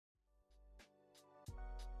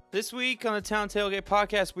This week on the Town Tailgate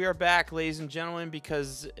Podcast, we are back, ladies and gentlemen,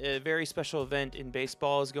 because a very special event in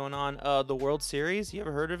baseball is going on. The World Series. You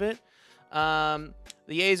ever heard of it?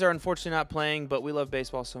 The A's are unfortunately not playing, but we love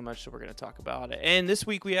baseball so much, so we're going to talk about it. And this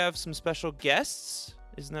week we have some special guests.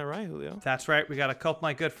 Isn't that right, Julio? That's right. We got a couple of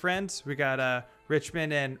my good friends. We got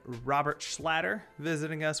Richmond and Robert Schlatter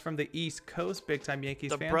visiting us from the East Coast. Big-time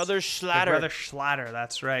Yankees fans. The Brothers Schlatter. The Brothers Schlatter,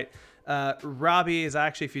 that's right. Robbie is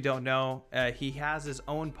actually, if you don't know, he has his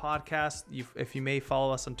own podcast. If you may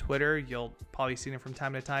follow us on Twitter, you'll probably see him from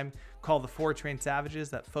time to time, called The Four Train Savages,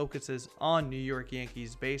 that focuses on New York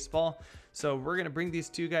Yankees baseball. So we're going to bring these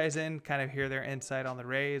two guys in, kind of hear their insight on the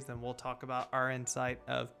Rays, then we'll talk about our insight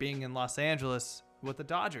of being in Los Angeles with the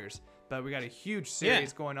Dodgers. But we got a huge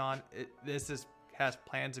series going on. Has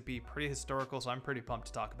plans to be pretty historical, so I'm pretty pumped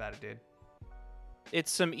to talk about it, dude.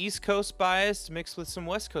 It's some East Coast bias mixed with some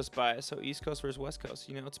West Coast bias. So East Coast versus West Coast.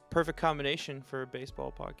 You know, it's a perfect combination for a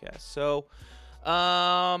baseball podcast. So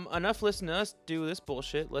enough listening to us do this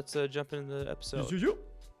bullshit. Let's jump into the episode.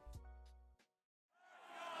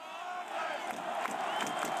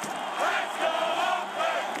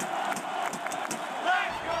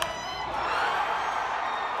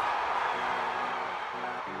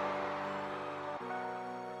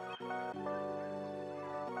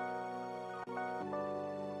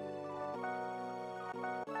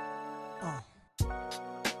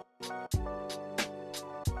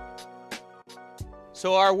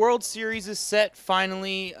 So our World Series is set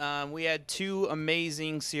finally. We had two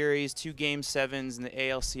amazing series, two Game 7s in the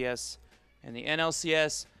ALCS and the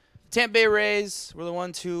NLCS. Tampa Bay Rays were the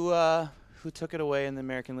ones who took it away in the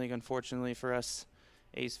American League, unfortunately for us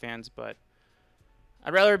A's fans. But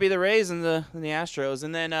I'd rather it be the Rays than the Astros.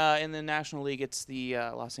 And then in the National League, it's the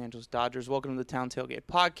Los Angeles Dodgers. Welcome to the Town Tailgate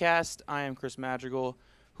Podcast. I am Chris Madrigal.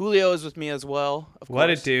 Julio is with me as well, of course. What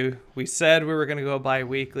it do? We said we were going to go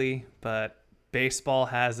bi-weekly, but baseball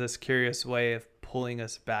has this curious way of pulling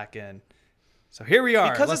us back in. So here we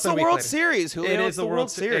are. Because it's the World Series, Julio. It is the World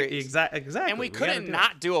Series. Exactly. And we couldn't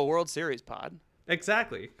not do a World Series pod.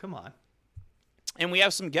 Exactly. Come on. And we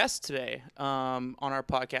have some guests today on our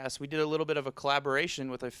podcast. We did a little bit of a collaboration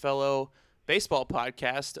with a fellow baseball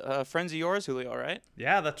podcast, friends of yours, Julio, right?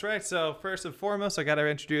 Yeah, that's right. So first and foremost, I got to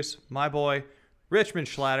introduce my boy, Richmond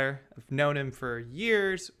Schlatter. I've known him for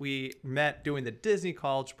years. We met doing the Disney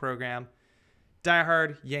College program.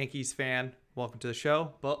 Diehard Yankees fan. Welcome to the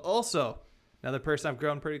show. But also another person I've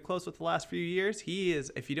grown pretty close with the last few years. He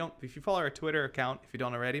is, if you follow our Twitter account, if you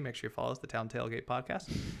don't already, make sure you follow us, the Town Tailgate Podcast.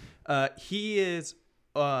 He has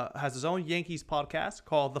his own Yankees podcast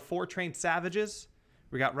called The Four Train Savages.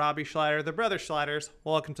 We got Robbie Schlatter, the Brothers Schlatters.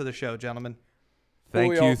 Welcome to the show, gentlemen.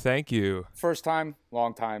 Thank you. First time,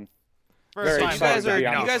 long time. First time. You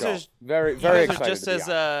guys are very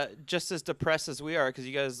excited just as depressed as we are because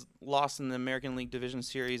you guys lost in the American League Division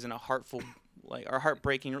Series in a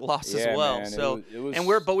heartbreaking loss as well. Man, so it was,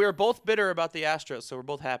 we were both bitter about the Astros, so we're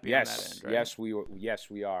both happy on that end, right? Yes,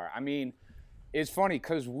 we are. I mean, it's funny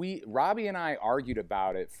because Robbie and I argued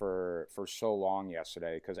about it for so long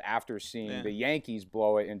yesterday because after seeing the Yankees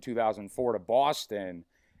blow it in 2004 to Boston.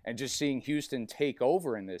 And just seeing Houston take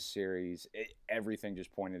over in this series, everything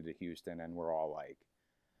just pointed to Houston, and we're all like,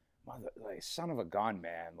 son of a gun,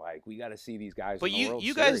 man. Like, we got to see these guys in the World Series. But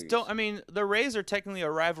you guys don't – I mean, the Rays are technically a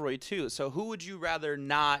rivalry too, so who would you rather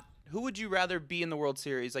be in the World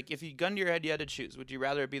Series? Like, if you gun to your head, you had to choose. Would you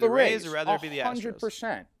rather it be the Rays or rather it be the Astros?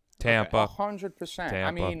 100%. Tampa. 100%.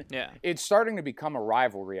 I mean, it's starting to become a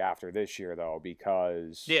rivalry after this year, though,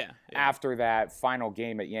 because after that final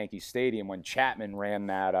game at Yankee Stadium when Chapman ran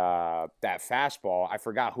that fastball, I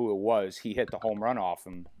forgot who it was. He hit the home run off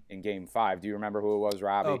him in Game 5. Do you remember who it was,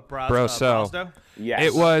 Robbie? Oh, Brosseau. Yes.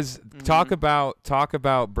 It was talk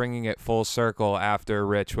about bringing it full circle after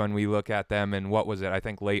Rich when we look at them in what was it? I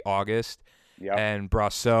think late August. Yep. And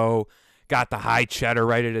Brosseau got the high cheddar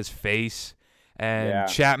right at his face. And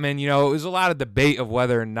Chapman, it was a lot of debate of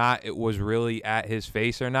whether or not it was really at his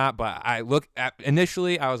face or not. But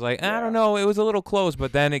initially, I was like, I don't know. It was a little close.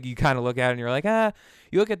 But then you kind of look at it and you're like,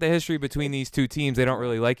 you look at the history between these two teams. They don't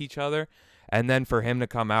really like each other. And then for him to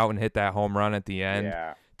come out and hit that home run at the end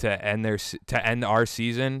to end our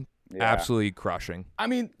season, absolutely crushing. I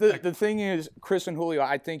mean, the thing is, Chris and Julio,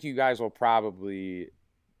 I think you guys will probably,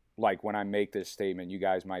 like when I make this statement, you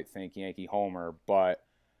guys might think Yankee homer, but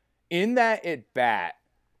in that at bat,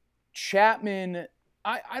 Chapman,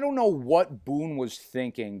 I don't know what Boone was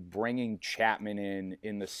thinking bringing Chapman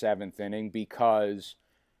in the 7th inning because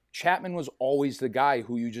Chapman was always the guy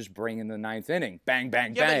who you just bring in the 9th inning. Bang,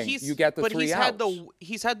 bang, Yeah, bang. You get the 3 outs.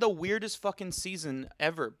 He's had the weirdest fucking season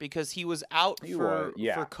ever because he was out for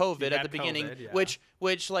COVID at the beginning,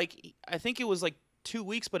 which like I think it was like 2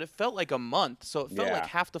 weeks, but it felt like a month. So it felt like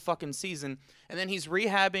half the fucking season. And then he's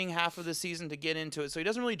rehabbing half of the season to get into it. So he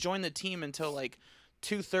doesn't really join the team until like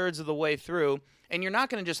 2/3 of the way through. And you're not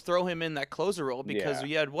going to just throw him in that closer role because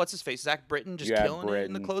you had what's-his-face, Zach Britton, just killing it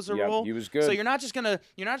in the closer role. He was good. So you're not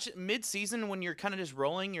just mid-season when you're kind of just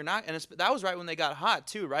rolling. You're not, and that was right when they got hot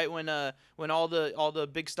too, right when all the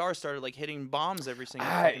big stars started like hitting bombs every single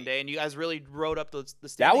fucking day, and you guys really rode up the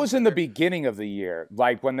standings. That was in the beginning of the year,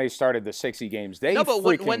 like when they started the 60 games. They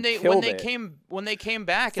when they came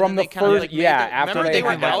back and then they kind of like remember they were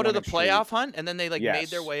out of the playoff hunt and then they like made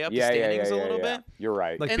their way up the standings a little bit. You're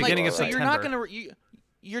right. Like beginning of September. You're not gonna.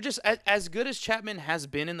 You're just as good as Chapman has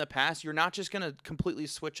been in the past. You're not just gonna completely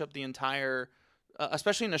switch up the entire,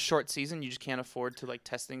 especially in a short season. You just can't afford to like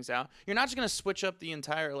test things out. You're not just gonna switch up the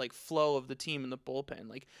entire like flow of the team in the bullpen.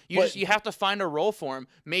 Like you have to find a role for him.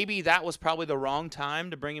 Maybe that was probably the wrong time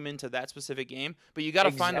to bring him into that specific game, but you got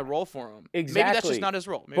to find the role for him. Exactly. Maybe that's just not his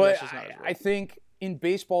role. I think in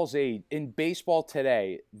baseball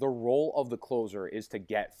today, the role of the closer is to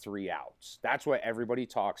get 3 outs. That's what everybody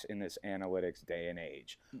talks in this analytics day and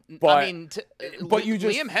age. But I mean,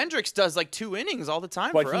 Liam Hendricks does like 2 innings all the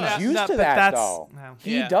time for us. He's used to that though.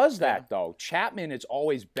 He does that though. Chapman, it's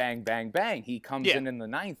always bang, bang, bang. He comes in the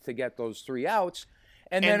 9th to get those 3 outs,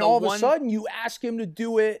 and then all of a sudden you ask him to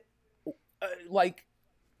do it like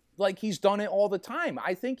he's done it all the time.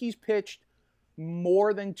 I think he's pitched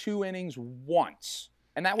more than 2 innings once,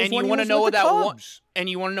 and that was when he was with the Cubs. And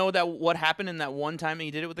you want to know what happened in that one time he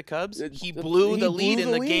did it with the Cubs? He blew the lead in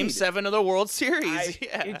the Game 7 of the World Series.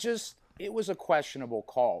 It was a questionable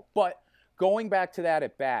call. But going back to that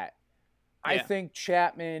at bat, I think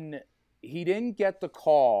Chapman, he didn't get the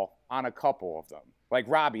call on a couple of them. Like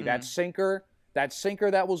Robbie, that sinker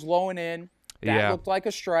that was low and in, that looked like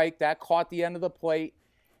a strike, that caught the end of the plate.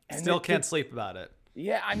 And Still can't sleep about it.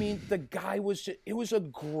 Yeah, I mean, the guy it was a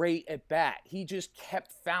great at-bat. He just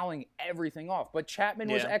kept fouling everything off. But Chapman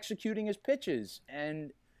was executing his pitches.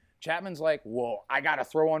 And Chapman's like, well, I got to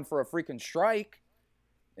throw one for a freaking strike.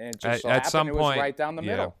 And it just at some it point, was right down the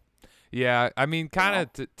middle. Yeah, I mean, kind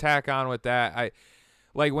of to tack on with that,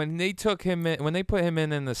 like when they put him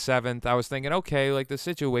in the 7th, I was thinking, okay, like the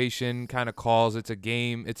situation kind of calls. It's a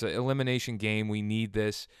game. It's an elimination game. We need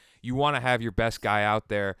this. You want to have your best guy out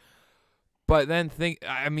there. But then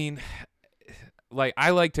I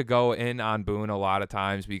like to go in on Boone a lot of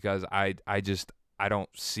times because I don't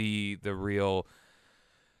see the real.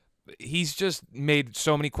 He's just made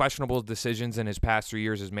so many questionable decisions in his past 3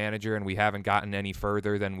 years as manager, and we haven't gotten any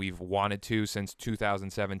further than we've wanted to since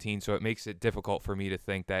 2017. So it makes it difficult for me to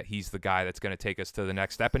think that he's the guy that's going to take us to the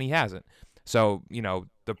next step, and he hasn't. So,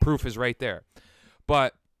 the proof is right there.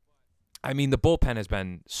 But, I mean, the bullpen has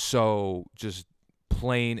been so just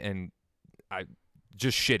plain and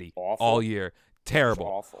just shitty all year.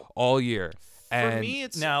 Terrible all year. And for me,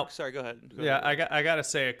 it's now. Sorry, go ahead. I got to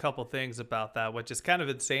say a couple things about that, which is kind of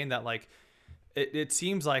insane. That like, it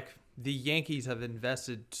seems like the Yankees have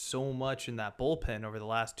invested so much in that bullpen over the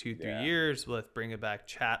last 2-3 years with bringing back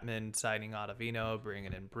Chapman, signing Ottavino,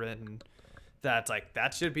 bringing in Britton. That's like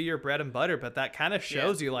that should be your bread and butter. But that kind of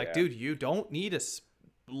shows you, like, dude, you don't need to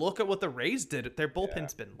look at what the Rays did. Their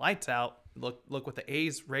bullpen's been lights out. Look what the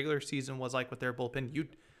A's regular season was like with their bullpen. You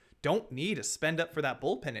don't need to spend up for that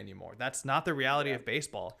bullpen anymore. That's not the reality of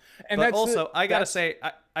baseball. And but also, I gotta say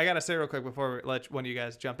real quick before we let one of you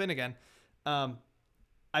guys jump in again.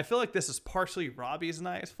 I feel like this is partially Robbie's and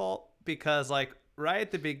I's fault because like right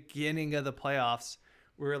at the beginning of the playoffs,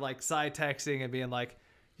 we were like side texting and being like,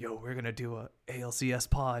 yo, we're going to do a ALCS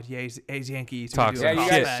pod. A's Yankees. Talk you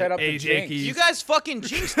guys set up the Yankees. You guys fucking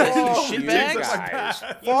jinxed us, you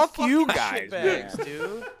shitbags. Fuck you guys, shitbags,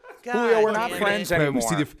 dude. Julio, we're not friends anymore.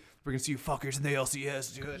 We're going to see you fuckers in the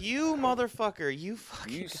ALCS, dude. You motherfucker. You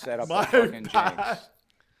set up the fucking jinx.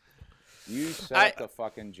 You set up the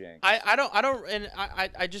fucking jinx.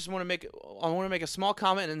 I just want to make a small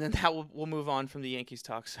comment, and then that we'll move on from the Yankees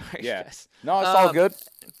talk. Sorry, guys. No, it's all good.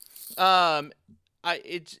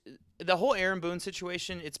 The whole Aaron Boone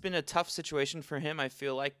situation, it's been a tough situation for him, I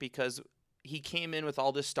feel like, because he came in with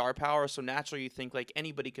all this star power, so naturally you think like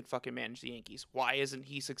anybody could fucking manage the Yankees. Why isn't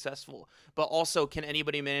he successful? But also, can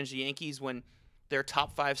anybody manage the Yankees when their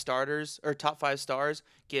top 5 starters or top 5 stars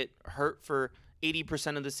get hurt for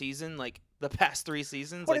 80% of the season, like the past 3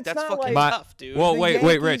 seasons? But like that's fucking tough, dude. Well, wait,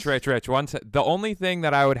 Rich. The only thing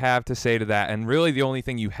that I would have to say to that, and really the only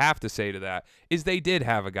thing you have to say to that, is they did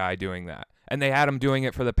have a guy doing that. And they had him doing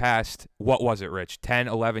it for the past, what was it, Rich, 10,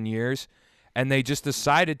 11 years? And they just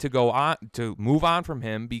decided to move on from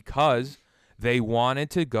him because they wanted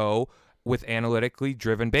to go with analytically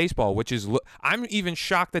driven baseball, which is, I'm even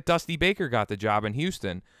shocked that Dusty Baker got the job in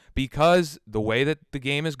Houston, because the way that the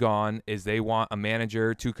game is gone is they want a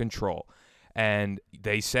manager to control. And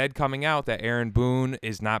they said coming out that Aaron Boone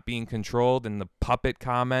is not being controlled, and the puppet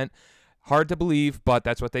comment, hard to believe, but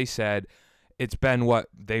that's what they said. It's been what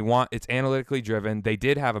they want. It's analytically driven. They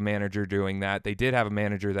did have a manager doing that. They did have a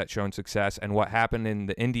manager that's shown success. And what happened in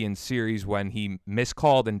the Indians series when he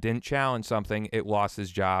miscalled and didn't challenge something, it lost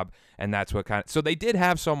his job. And that's what so they did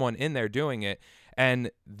have someone in there doing it,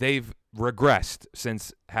 and they've regressed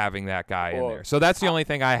since having that guy in there. So that's the only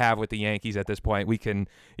thing I have with the Yankees at this point. We can,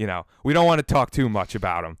 we don't want to talk too much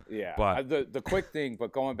about them. Yeah. But the quick thing,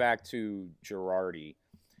 but going back to Girardi,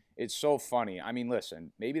 it's so funny. I mean,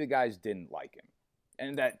 listen, maybe the guys didn't like him.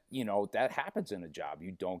 And that, that happens in a job.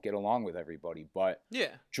 You don't get along with everybody. But yeah,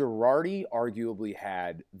 Girardi arguably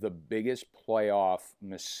had the biggest playoff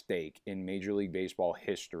mistake in Major League Baseball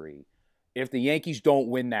history. If the Yankees don't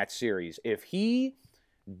win that series,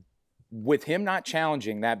 with him not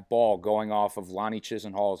challenging that ball going off of Lonnie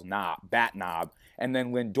Chisenhall's bat knob, and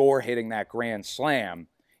then Lindor hitting that grand slam,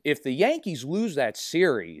 if the Yankees lose that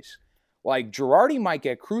series, like, Girardi might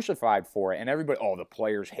get crucified for it, and everybody, the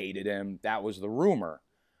players hated him. That was the rumor.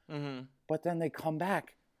 Mm-hmm. But then they come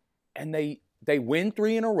back, and they win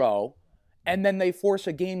 3 in a row, and then they force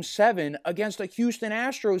a Game 7 against a Houston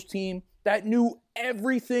Astros team that knew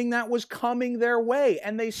everything that was coming their way,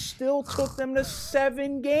 and they still took them to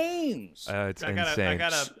 7 games. It's insane.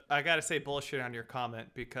 I gotta say bullshit on your comment,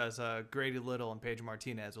 because Grady Little and Pedro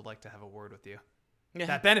Martinez would like to have a word with you. Yeah.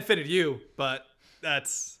 That benefited you, but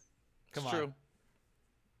that's... Come on. True.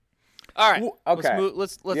 All right. Okay.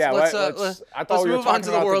 Let's move on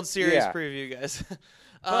to the World Series preview, guys.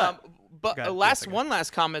 One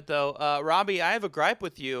last comment though, Robbie. I have a gripe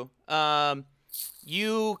with you.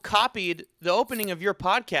 You copied the opening of your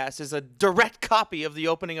podcast as a direct copy of the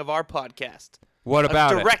opening of our podcast. What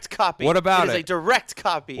about it? Direct copy. What about it? It is a direct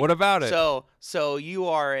copy. What about it? So you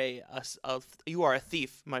are a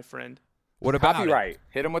thief, my friend. What about copyright? It?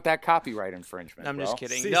 Hit him with that copyright infringement. I'm bro. just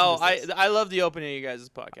kidding. No, I love the opening of you guys'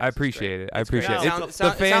 podcast. I appreciate it. I appreciate it. It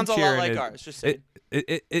sounds a lot like ours. Just it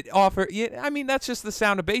offer. Yeah, I mean, that's just the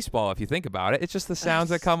sound of baseball if you think about it. It's just the sounds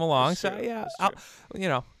that come along. So yeah,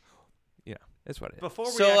 it's what it is. Before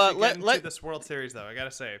we get into this World Series, though, I gotta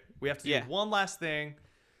say we have to do one last thing.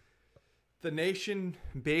 The nation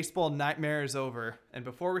baseball nightmare is over, and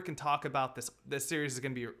before we can talk about this series is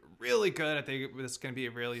going to be really good. I think this is going to be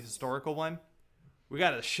a really historical one. We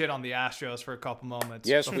got to shit on the Astros for a couple moments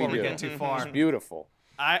before we get too far. It's beautiful.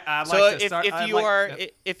 If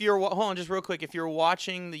you're hold on just real quick, if you're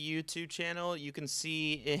watching the YouTube channel, you can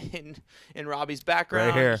see in Robbie's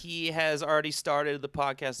background, right here, he has already started the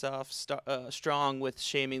podcast off strong with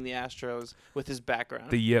shaming the Astros with his background.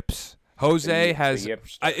 The yips. Jose has.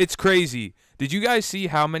 It's crazy. Did you guys see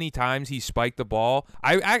how many times he spiked the ball?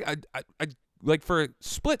 I like for a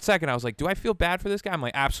split second I was like, do I feel bad for this guy? I'm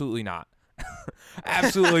like, absolutely not.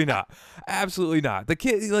 Absolutely not. Absolutely not. The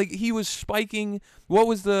kid, like, he was spiking. What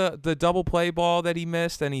was the double play ball that he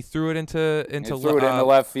missed, and he threw it into into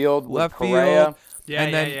left field. Left Correa. field.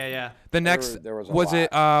 Yeah. The next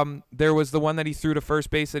there was the one that he threw to first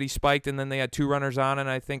base that he spiked, and then they had 2 runners on, and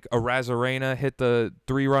I think Arozarena hit the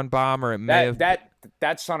 3-run bomb, or it may have.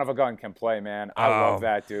 That son of a gun can play, man. I love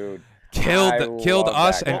that dude. Killed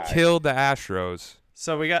us and killed the Astros.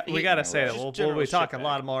 So we got to say that we'll be talking a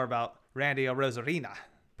lot more about Randy Arozarena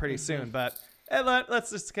pretty soon, but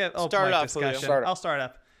let's just get start off discussion. I'll start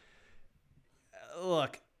up.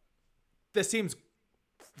 Look, this team's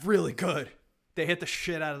really good. They hit the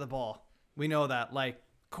shit out of the ball. We know that. Like,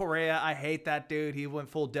 Correa, I hate that dude. He went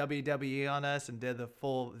full WWE on us and did the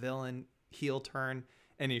full villain heel turn.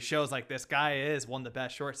 And he shows like this guy is one of the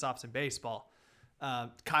best shortstops in baseball.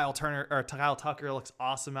 Kyle Tucker looks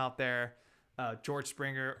awesome out there. George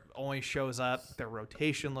Springer only shows up. Their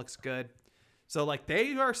rotation looks good. So like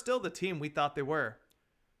they are still the team we thought they were,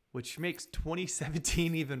 which makes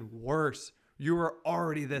 2017 even worse. You were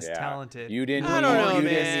already this talented. You didn't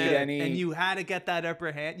need any. And you had to get that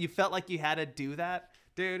upper hand. You felt like you had to do that,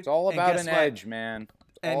 dude. It's all about an edge, man.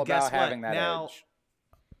 It's all about having that edge.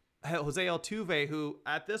 Jose Altuve, who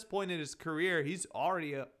at this point in his career, he's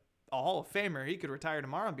already a Hall of Famer. He could retire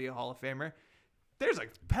tomorrow and be a Hall of Famer. There's a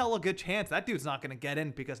hell of a good chance that dude's not going to get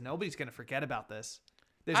in because nobody's going to forget about this.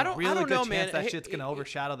 There's a really good chance that shit's going to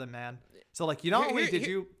overshadow them, man. So, like, not only did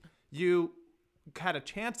you had a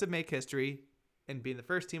chance to make history and being the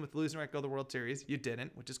first team with losing record of the World Series, you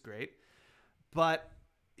didn't, which is great. but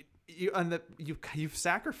you've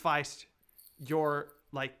sacrificed your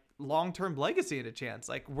like long-term legacy in a chance.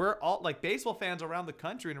 Like we're all like baseball fans around the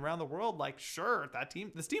country and around the world. Like, sure,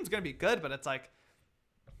 this team's gonna be good, but it's like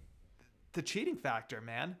the cheating factor,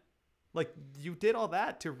 man. Like you did all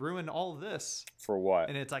that to ruin all of this for what?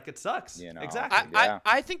 And it's like it sucks. You know, exactly.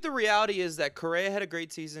 I think the reality is that Correa had a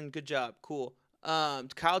great season. Good job, cool.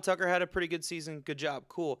 Kyle Tucker had a pretty good season. Good job,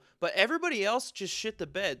 cool. But everybody else just shit the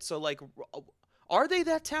bed. So like, are they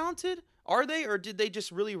that talented? Are they, or did they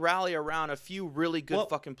just really rally around a few really good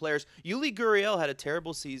fucking players? Yuli Gurriel had a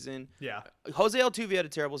terrible season. Yeah. Jose Altuve had a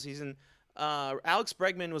terrible season. Alex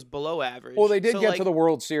Bregman was below average. Well, they did get to the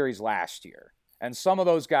World Series last year. And some of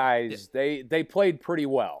those guys, they played pretty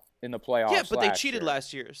well in the playoffs. Yeah, but they cheated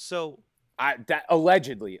last year. So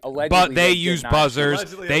allegedly. But they use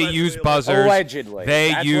buzzers. They use buzzers. Allegedly.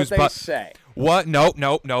 They use buzzers. Say. What? Nope.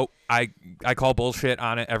 I call bullshit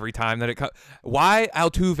on it every time that it comes. Why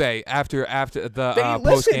Altuve after the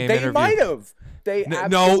post game interview? They might have. They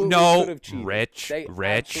absolutely could have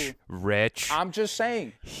cheated. Rich. I'm just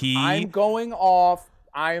saying. I'm going off.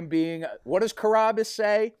 I am being. What does Carabas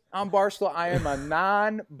say on Barstool? I am a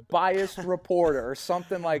non-biased reporter or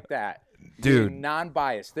something like that. Dude,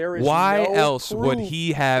 non-biased. There is why no else would proof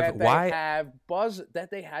he have? That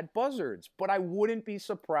they had buzzards? But I wouldn't be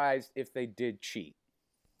surprised if they did cheat.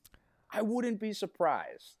 I wouldn't be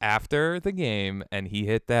surprised. After the game, and he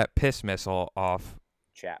hit that piss missile off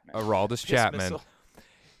Aroldis Chapman.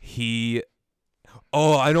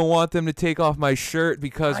 I don't want them to take off my shirt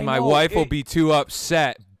because my wife will be too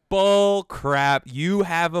upset. Bull crap. You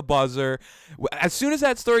have a buzzer. As soon as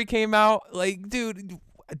that story came out, like, dude,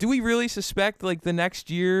 do we really suspect like the next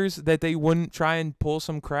years that they wouldn't try and pull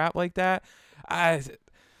some crap like that?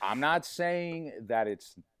 I'm not saying that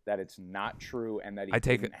it's not true and that he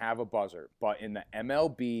didn't have a buzzer, but in the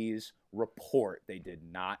MLB's report, they did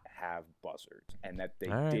not have buzzers and that they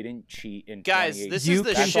didn't cheat in 2018. Guys, this is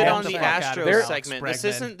the shit on the Astros segment.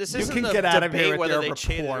 This isn't the debate whether they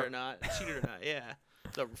cheated or not. Yeah.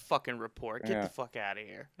 The fucking report. Get the fuck out of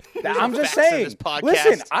here. I'm just saying.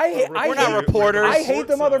 Listen, we're not reporters. I hate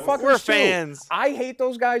the motherfuckers. We're fans. I hate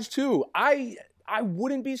those guys too. I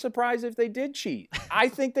wouldn't be surprised if they did cheat. I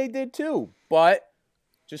think they did too. But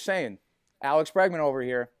just saying, Alex Bregman over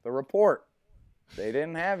here, the report, they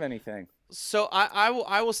didn't have anything. So I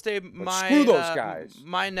will state screw those guys.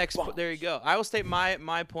 My next there you go. I will state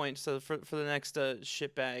my point. So for the next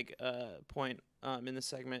shitbag point in the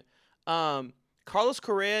segment. Carlos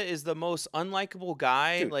Correa is the most unlikable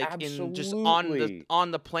guy, in just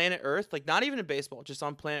on the planet Earth. Like not even in baseball, just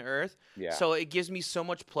on planet Earth. Yeah. So it gives me so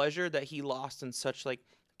much pleasure that he lost in such like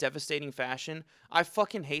devastating fashion. I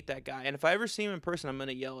fucking hate that guy, and if I ever see him in person, I'm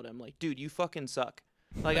gonna yell at him like, "Dude, you fucking suck."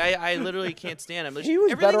 Like I literally can't stand him. He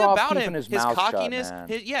was everything better off about him, keeping his his mouth cockiness, shut,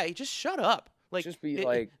 man. he just shut up. Like, just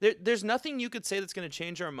be there's nothing you could say that's gonna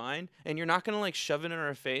change our mind, and you're not gonna like shove it in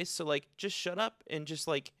our face. So like, just shut up and just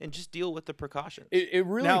deal with the precautions. It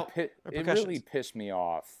really pissed me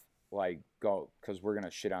off. Like, because we're gonna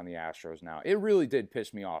shit on the Astros now. It really did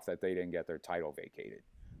piss me off that they didn't get their title vacated.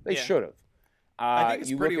 They should have. I think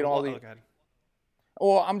it's pretty well.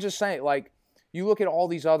 Well, I'm just saying, like, you look at all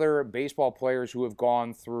these other baseball players who have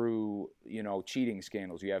gone through, cheating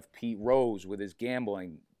scandals. You have Pete Rose with his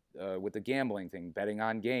gambling. With the gambling thing, betting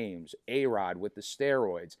on games, A-Rod with the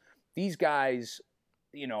steroids. These guys,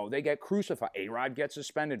 they get crucified. A-Rod gets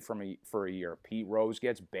suspended for a year. Pete Rose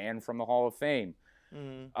gets banned from the Hall of Fame.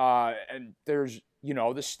 Mm-hmm. And there's, the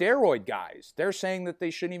steroid guys. They're saying that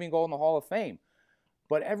they shouldn't even go in the Hall of Fame.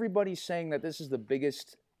 But everybody's saying that this is the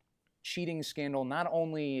biggest cheating scandal, not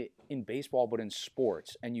only in baseball, but in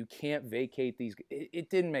sports. And you can't vacate these. It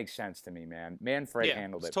didn't make sense to me, man. Manfred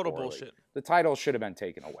handled it total poorly. Bullshit. The title should have been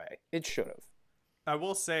taken away. It should have. I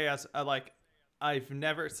will say, I've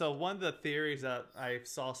never. So one of the theories that I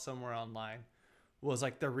saw somewhere online was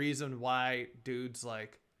like the reason why dudes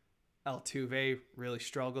like Altuve really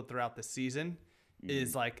struggled throughout the season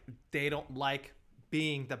is like they don't like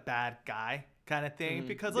being the bad guy kind of thing.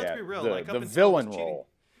 Because let's be real, the villain role.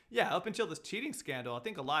 Yeah, up until this cheating scandal, I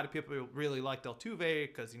think a lot of people really liked Altuve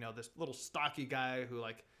because, this little stocky guy who,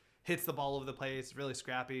 like, hits the ball over the place, really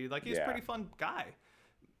scrappy. Like, he's a pretty fun guy.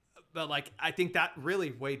 But, like, I think that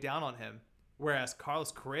really weighed down on him. Whereas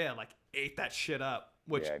Carlos Correa, like, ate that shit up.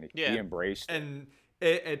 Which, he embraced it. And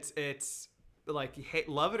it's like,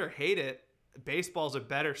 love it or hate it, baseball's a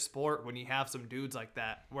better sport when you have some dudes like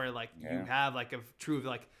that. Where, like, you have, like, a true,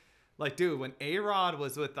 like, dude, when A-Rod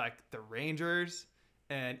was with, like, the Rangers...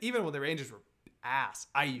 And even when the Rangers were ass,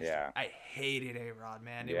 I hated A-Rod,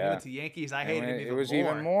 man. When he went to the Yankees, I hated him even more. It was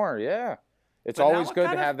even more, yeah. It's But now always I good to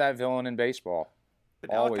kind of- have that villain in baseball. But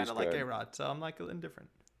now I Always kind of like good. A-Rod, so I'm like indifferent.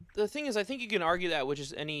 The thing is, I think you can argue that with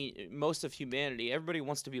just most of humanity. Everybody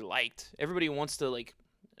wants to be liked. Everybody wants to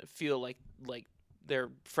feel like they're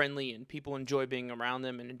friendly and people enjoy being around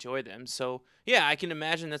them and enjoy them. So yeah, I can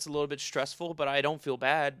imagine that's a little bit stressful, but I don't feel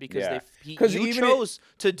bad because Yeah. you chose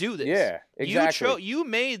to do this. Yeah, exactly. You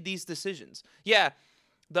made these decisions. Yeah,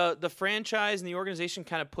 the franchise and the organization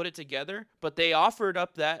kind of put it together, but they offered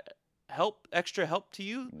up that extra help to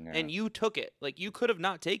you, and you took it. Like, you could have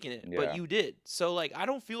not taken it, but you did. So I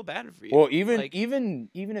don't feel bad for you. Well, even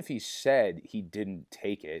if he said he didn't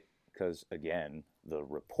take it, because again, the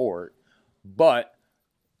report, but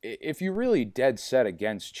if you're really dead set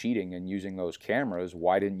against cheating and using those cameras,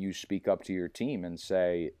 why didn't you speak up to your team and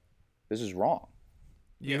say, this is wrong?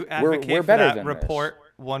 You advocate we're for better that than report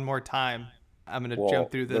one more time. I'm going to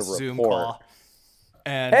jump through this Zoom report. call.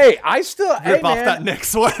 And Hey, I still rip off that Nick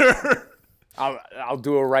sweater. I'll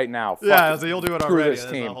do it right now. Yeah, so you'll do it Screw already. this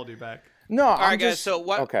That's team. not hold you back. No, all right, guys. So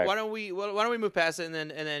why don't we move past it, and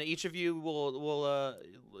then each of you will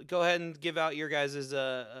go ahead and give out your guys'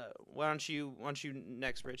 why don't you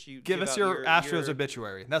next, Rich? You give us out your Astros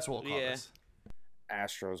obituary. That's what we'll call Yeah. this.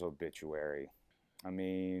 Astros obituary. I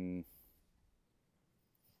mean,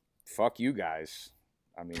 fuck you guys.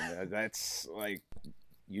 I mean, that's like,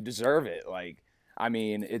 you deserve it. Like, I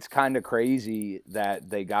mean, it's kind of crazy that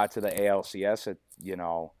they got to the ALCS at,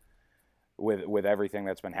 with everything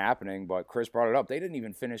that's been happening. But Chris brought it up. They didn't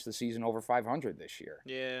even finish the season over 500 this year.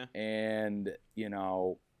 Yeah. And,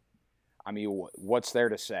 I mean, what's there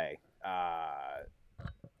to say?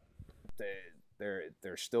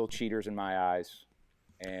 They're still cheaters in my eyes.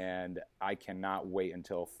 And I cannot wait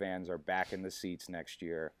until fans are back in the seats next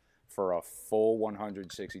year for a full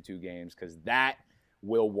 162 games, because that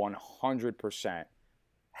will 100%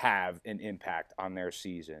 have an impact on their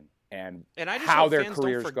season and I just how hope their fans don't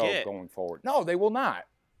careers go forget. going forward. No, they will not.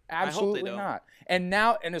 Absolutely don't. not.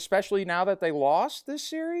 And especially now that they lost this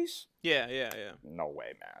series, Yeah. no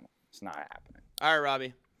way, man. It's not happening. All right,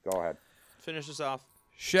 Robbie, Go ahead. finish us off.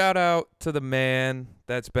 Shout out to the man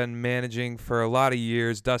that's been managing for a lot of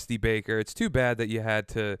years, Dusty Baker. It's too bad that you had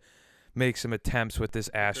to make some attempts with this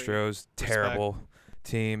Astros terrible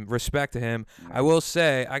team. Respect to him. I will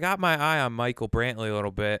say, I got my eye on Michael Brantley a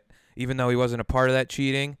little bit, even though he wasn't a part of that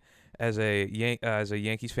cheating. As a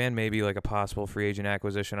Yankees fan, maybe like a possible free agent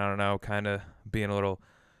acquisition. I don't know, kind of being a little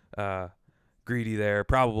greedy there.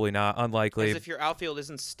 Probably not. Unlikely. As if your outfield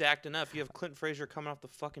isn't stacked enough. You have Clint Frazier coming off the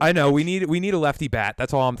fucking I know bench. we need a lefty bat.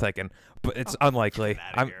 That's all I'm thinking. But it's unlikely.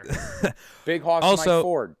 Big Hoss Also- Mike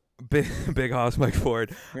Ford. Big Hoss Mike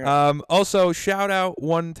Ford. Yeah. Also, shout out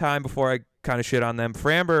one time before I kind of shit on them.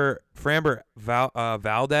 Framber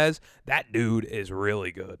Valdez. That dude is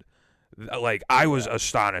really good. Like, I was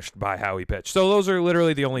astonished by how he pitched. So those are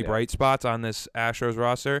literally the only bright spots on this Astros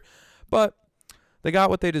roster. But they got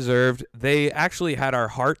what they deserved. They actually had our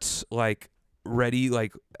hearts ready.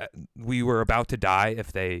 Like, we were about to die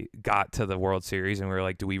if they got to the World Series, and we were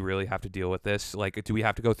like, do we really have to deal with this? Like, do we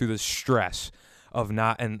have to go through the stress of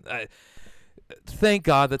not? And thank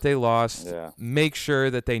God that they lost. Yeah. Make sure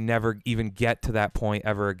that they never even get to that point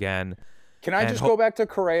ever again. Can I just go back to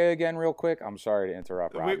Correa again real quick? I'm sorry to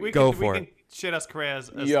interrupt, Robbie. We Go can, for we it. can shit us Correa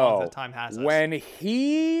as long as the time has us.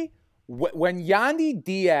 When Yandy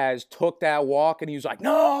Diaz took that walk and he was like,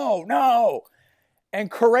 no, and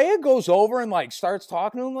Correa goes over and starts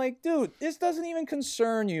talking to him like, dude, this doesn't even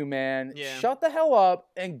concern you, man. Yeah. Shut the hell up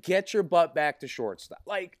and get your butt back to shortstop.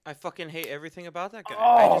 Like, I fucking hate everything about that guy. Oh,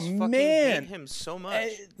 I just fucking man. hate him so much.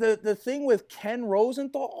 the thing with Ken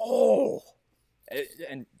Rosenthal,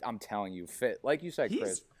 and I'm telling you, like you said,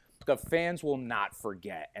 Chris, the fans will not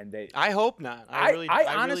forget, and I hope not. I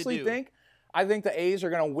honestly really do. think the A's are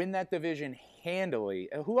going to win that division handily.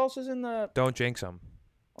 Who else is in the? Don't jinx them.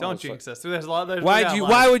 Don't jinx us. There's a lot.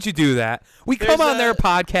 Why would you do that? We come on their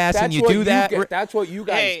podcast and you do that. That's what you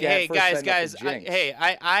guys get. Hey, for guys, setting up the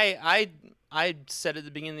jinx. I said at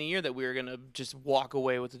the beginning of the year that we were gonna just walk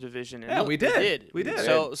away with the division. And Yeah, look, we did. We did.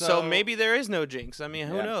 So maybe there is no jinx. I mean,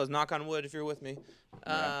 who Yeah. knows? Knock on wood if you're with me.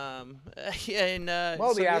 Well,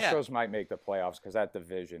 the the Astros might make the playoffs because that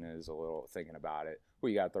division is a little, thinking about it.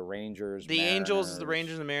 We got the Rangers, The Angels, the Mariners.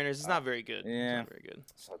 Rangers, and the Mariners. It's not very good. yeah. It's not very good.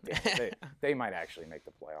 So they might actually make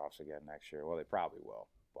the playoffs again next year. Well, they probably will,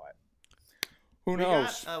 but who We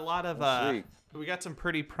knows? got a lot of. We'll see. We got some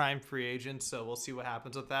pretty prime free agents, so we'll see what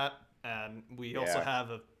happens with that. And we also have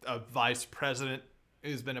a vice president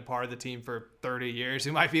who's been a part of the team for 30 years,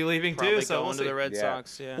 who might be leaving Probably too. So going to the Red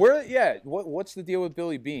Sox. Yeah. What's the deal with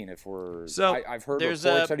Billy Beane? I've heard There's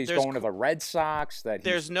reports that he's going to the Red Sox.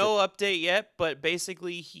 There's no update yet, but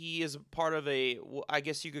basically he is part of I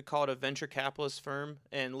guess you could call it a venture capitalist firm,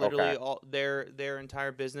 and literally all their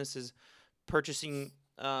entire business is purchasing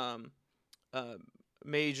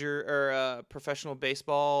major or professional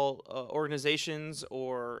baseball organizations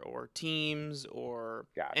or teams or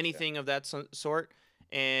anything of that sort.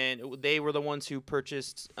 And they were the ones who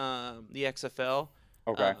purchased the XFL.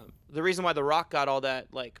 Okay. The reason why The Rock got all that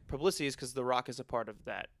publicity is because The Rock is a part of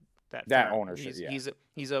that firm. Ownership.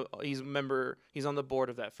 He's a member. He's on the board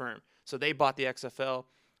of that firm. So they bought the XFL,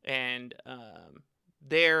 and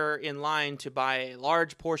they're in line to buy a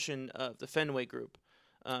large portion of the Fenway Group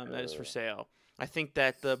that is for sale. I think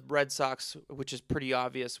that the Red Sox, which is pretty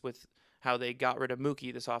obvious with how they got rid of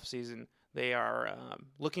Mookie this offseason, they are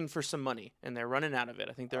looking for some money, and they're running out of it.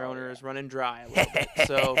 I think their owner is running dry a little bit.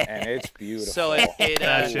 So, and it's beautiful. So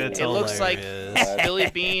it looks like hilarious. Billy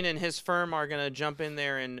Beane and his firm are going to jump in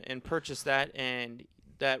there and purchase that, and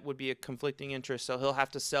that would be a conflicting interest. So he'll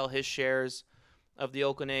have to sell his shares of the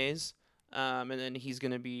Oakland A's, and then he's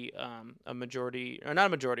going to be a majority, or not a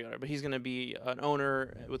majority owner, but he's going to be an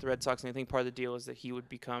owner with the Red Sox. And I think part of the deal is that he would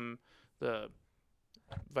become the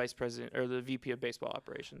vice president or the VP of baseball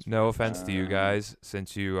operations. No offense to you guys,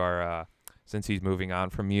 since he's moving on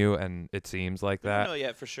from you, and it seems like that. No,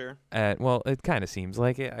 yeah, for sure. And well, it kind of seems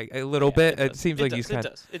like it a little bit. It seems like he's kind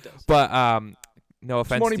of. It does. But no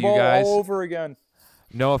offense to you guys. All over again.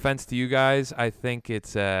 No offense to you guys. I think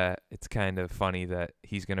it's kind of funny that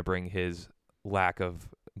he's going to bring his lack of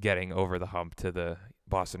getting over the hump to the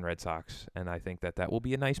Boston Red Sox, and I think that will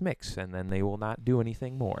be a nice mix, and then they will not do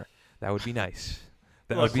anything more. That would be nice.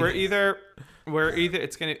 Look, we're either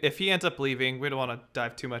it's gonna, if he ends up leaving, we don't want to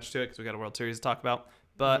dive too much to it because we got a World Series to talk about.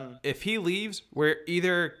 But if he leaves, we're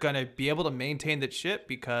either gonna be able to maintain that ship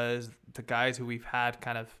because the guys who we've had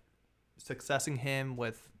kind of successing him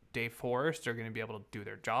with Dave Forrest are gonna be able to do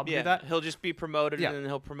their job. Yeah, do that. He'll just be promoted, and then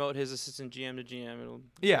he'll promote his assistant GM to GM.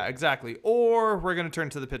 Yeah, exactly. Or we're gonna turn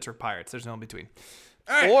to the Pittsburgh Pirates. There's no in between.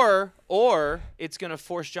 Right. Or it's going to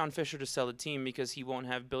force John Fisher to sell the team because he won't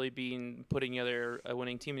have Billy Beane putting together a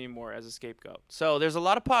winning team anymore as a scapegoat. So there's a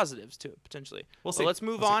lot of positives to it, potentially. We'll see. Let's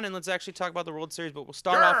move on and let's actually talk about the World Series, but we'll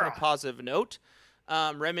start off on a positive note,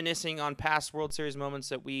 reminiscing on past World Series moments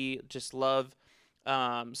that we just love.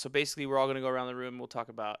 So basically, we're all going to go around the room. We'll talk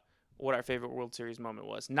about what our favorite World Series moment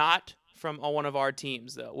was. Not from one of our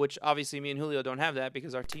teams, though, which obviously me and Julio don't have that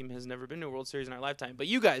because our team has never been to a World Series in our lifetime. But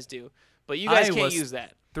you guys do. But you guys can't use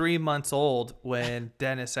that. 3 months old when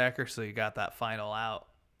Dennis Eckersley got that final out.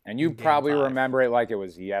 And you probably remember it like it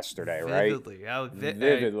was yesterday, vividly. right?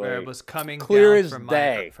 Vividly. I was coming clear down as from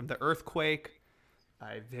day from the earthquake.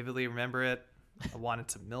 I vividly remember it. I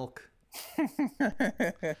wanted some milk.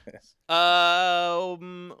 Why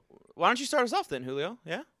don't you start us off then, Julio?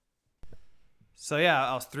 Yeah. So yeah,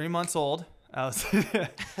 I was 3 months old.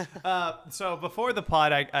 So before the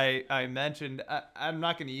pod, I mentioned I'm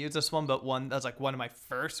not going to use this one, but one that's like one of my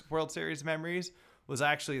first World Series memories was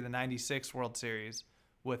actually the '96 World Series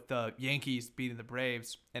with the Yankees beating the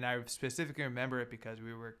Braves, and I specifically remember it because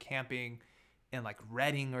we were camping in like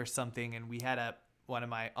Reading or something, and we had one of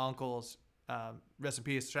my uncles, rest in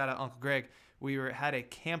peace, shout out Uncle Greg. We had a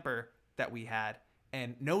camper that we had.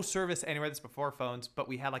 And no service anywhere. That's before phones, but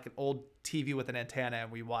we had like an old TV with an antenna, and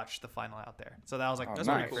we watched the final out there. So that was like one of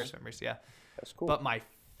my first memories. Yeah, that's cool. But my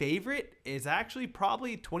favorite is actually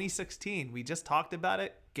probably 2016. We just talked about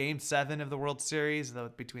it. Game 7 of the World Series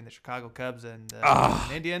between the Chicago Cubs and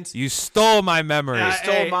the Indians. You stole my memory. You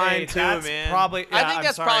stole mine too, man. Probably. Yeah, I think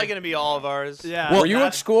that's probably going to be all of ours. Yeah. Well, were you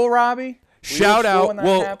at school, Robbie? Shout out.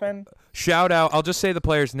 Happened? Shout out. I'll just say the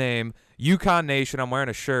player's name. UConn Nation. I'm wearing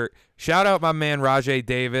a shirt. Shout out my man Rajay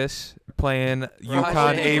Davis playing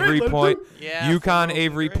UConn Avery Point. Yeah, UConn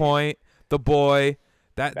Avery Point. The boy.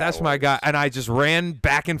 That's my guy. And I just ran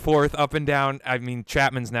back and forth, up and down. I mean,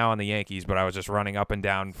 Chapman's now on the Yankees, but I was just running up and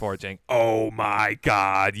down for it saying, "Oh my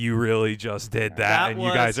God, you really just did that, and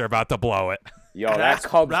you guys are about to blow it." Yo, that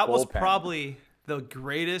Cubs that was bullpen. probably the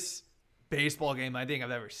greatest baseball game I think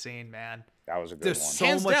I've ever seen, man. That was a good There's one. so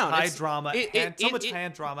Hands much down. high drama, so much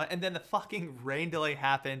hand drama, and then the fucking rain delay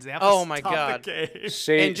happens. They have to Oh my stop God. the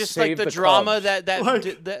game. And just like the drama Cubs.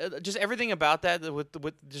 that just everything about that with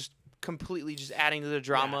just completely just adding to the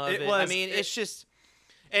drama of it. I mean, it's just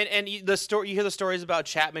and the story, you hear the stories about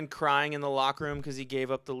Chapman crying in the locker room because he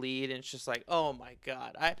gave up the lead, and it's just like, oh my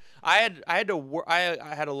God. I had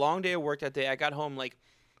a long day of work that day. I got home like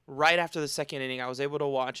right after the second inning. I was able to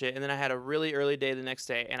watch it, and then I had a really early day the next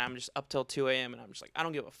day, and I'm just up till 2 a.m. and I'm just like, I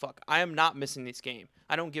don't give a fuck. I am not missing this game.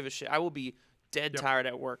 I don't give a shit. I will be dead tired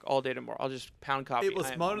at work all day tomorrow. I'll just pound coffee. It was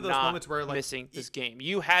one of those moments where like missing this game.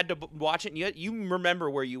 You had to watch it. And you remember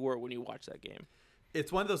where you were when you watched that game.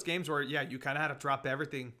 It's one of those games where you kind of had to drop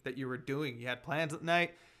everything that you were doing. You had plans at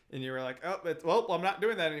night, and you were like, well, I'm not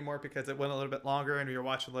doing that anymore because it went a little bit longer, and we were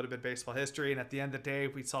watching a little bit of baseball history. And at the end of the day,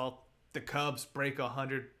 we saw the Cubs break a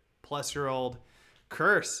 100-plus-year-old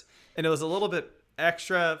curse, and it was a little bit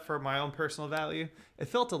extra for my own personal value. It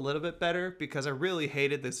felt a little bit better because I really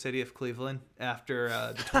hated the city of Cleveland after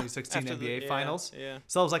the 2016 NBA Finals. Yeah.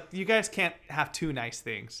 So I was like, you guys can't have two nice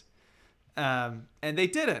things, and they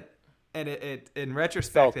didn't. And it in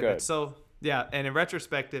retrospective, it's and in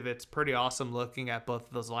retrospective, it's pretty awesome looking at both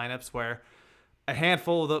of those lineups where a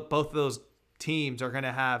handful of both of those teams are going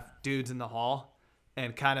to have dudes in the hall,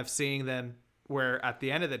 and kind of seeing them where at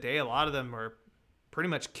the end of the day, a lot of them are pretty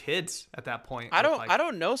much kids at that point. I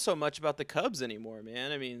don't know so much about the Cubs anymore,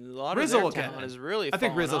 man. I mean, a lot Rizzo of their talent is really. I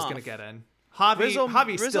think Rizzo's going to get in. Javi's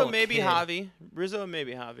Rizzo still maybe a kid. Javi. Rizzo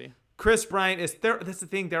maybe Javi. Chris Bryant is there. That's the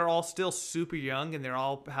thing. They're all still super young, and they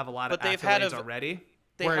all have a lot of accolades already.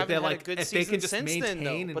 They haven't had a good season since then,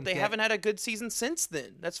 though. But they haven't had a good season since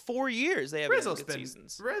then. That's 4 years they haven't had good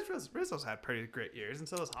seasons. Rizzo's had pretty great years, and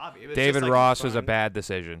so has Javi. David Ross was a bad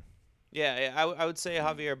decision. Yeah, I would say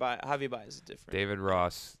Javi Baez is different. David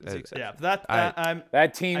Ross.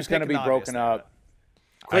 That team's going to be broken up.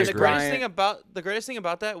 The greatest thing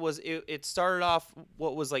about that was it started off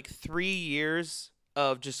what was like 3 years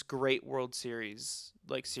of just great World Series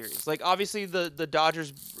series. Like obviously the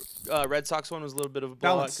Dodgers Red Sox one was a little bit of a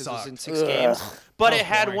blowout because it was in 6 games, but it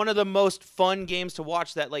had one of the most fun games to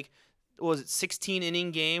watch. That what was it 16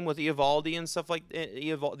 inning game with Eovaldi and stuff like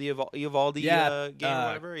Eovaldi game or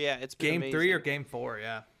whatever. Yeah, it's been game amazing. 3 or game 4.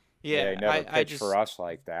 Yeah, he never pitched for us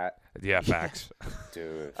like that. Yeah, facts.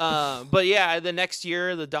 Dude. But yeah, the next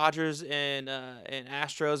year the Dodgers and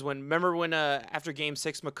Astros. Remember when after Game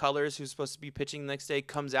 6, McCullers, who's supposed to be pitching the next day,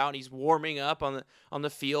 comes out and he's warming up on the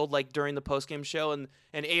field like during the postgame show, and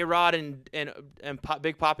A-Rod and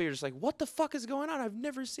Big Papi are just like, what the fuck is going on? I've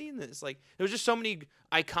never seen this. Like there was just so many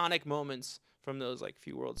iconic moments from those like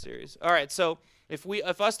few World Series. All right, so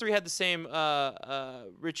if us three had the same,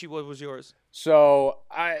 Richie, what was yours? So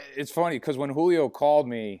it's funny because when Julio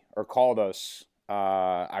called us,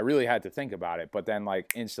 I really had to think about it. But then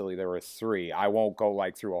like instantly there were 3. I won't go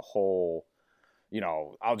like through a whole,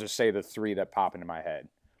 I'll just say the 3 that pop into my head.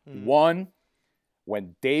 One,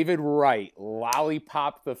 when David Wright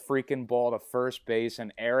lollipopped the freaking ball to first base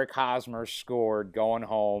and Eric Hosmer scored going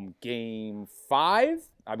home, Game 5.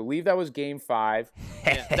 I believe that was Game 5.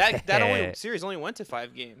 Yeah, that series only went to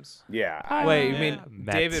 5 games. Yeah. Wait, you mean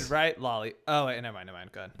Mets. David Wright, lolly? Oh wait, never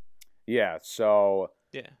mind. Go ahead. Yeah. So.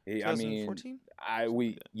 Yeah. 2014.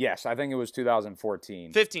 Yes, I think it was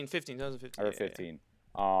 2014. 2015. Or 15.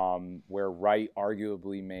 Yeah. Where Wright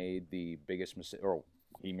arguably made the biggest mistake, or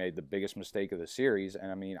he made the biggest mistake of the series.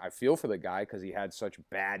 And I mean, I feel for the guy because he had such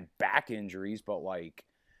bad back injuries, but like.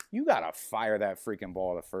 You gotta fire that freaking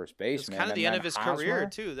ball to first base, man. It's kind of the end of his career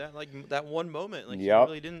too. That one moment, like he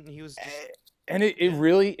really didn't. He was. And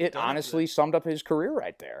it honestly summed up his career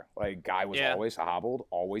right there. Like guy was always hobbled,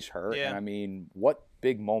 always hurt, and I mean, what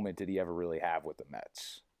big moment did he ever really have with the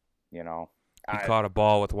Mets? He caught a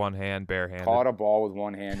ball with one hand, barehanded. Caught a ball with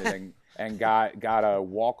one hand, and got a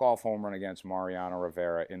walk-off home run against Mariano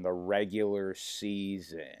Rivera in the regular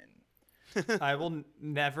season. I will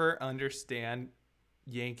never understand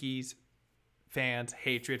Yankees fans'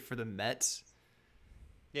 hatred for the Mets.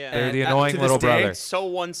 Yeah, they're the annoying little brother. It's so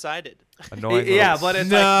one-sided. Annoying. But it's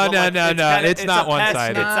no. It's not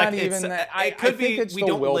one-sided. It could be we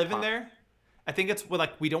don't live in there. I think it's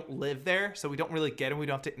like we don't live there, so we don't really get it. We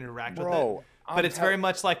don't have to interact with it. But it's very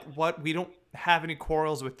much like we don't have any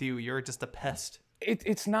quarrels with you. You're just a pest.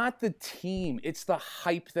 It's not the team. It's the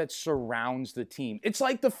hype that surrounds the team. It's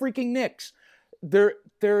like the freaking Knicks.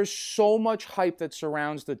 There's so much hype that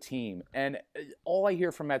surrounds the team, and all I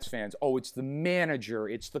hear from Mets fans, it's the manager,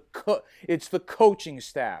 it's the coaching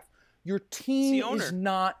staff. Your team is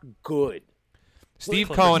not good. Steve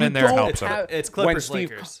Cohen in there helps him. It's Clippers,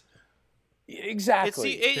 Lakers.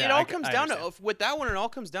 Exactly. It all comes down to with that one. It all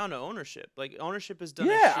comes down to ownership. Like ownership has done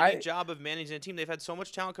a shitty job of managing a team. They've had so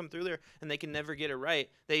much talent come through there, and they can never get it right.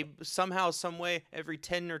 They somehow, some way, every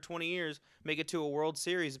 10 or 20 years, make it to a World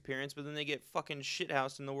Series appearance, but then they get fucking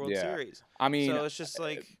shithoused in the World Series. I mean, so it's just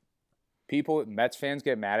like Mets fans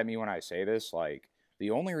get mad at me when I say this. Like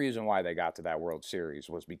the only reason why they got to that World Series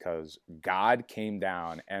was because God came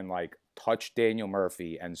down and like touched Daniel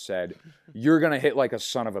Murphy and said, "You're gonna hit like a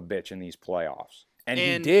son of a bitch in these playoffs." And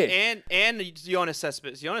he did. And Yoenis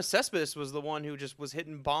Cespedes. Yoenis Cespedes was the one who just was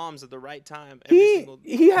hitting bombs at the right time. He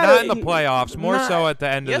had not in the playoffs, more so at the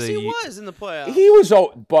end of the year. Yes, he was in the playoffs. He was,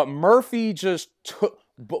 but Murphy just took.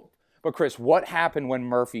 But Chris, what happened when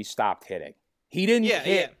Murphy stopped hitting? He didn't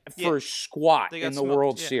hit for squat in the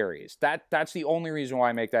World Series. That's the only reason why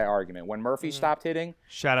I make that argument. When Murphy stopped hitting,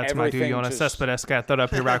 shout out to my dude Yoenis Cespedes. Got that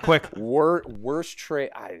up here right quick. Worst trade.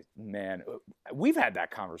 Man, we've had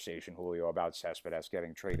that conversation, Julio, about Cespedes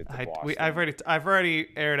getting traded to Boston. I've already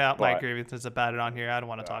aired out my grievances about it on here. I don't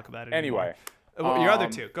want to talk about it anyway. Your other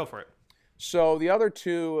two, go for it. So the other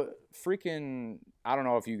two, freaking, I don't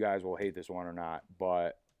know if you guys will hate this one or not,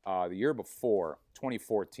 but the year before,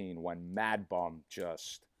 2014, when Mad Bum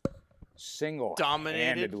just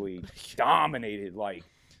single-handedly dominated, like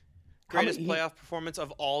greatest playoff performance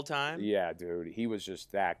of all time. Yeah, dude, he was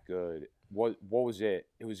just that good. What was it?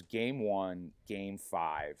 It was Game 1, Game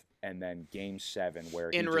 5, and then Game 7, where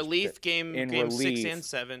in he relief, game 6 and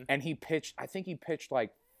 7, and he pitched. I think he pitched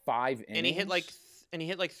like 5 innings, and he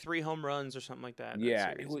hit like 3 home runs or something like that.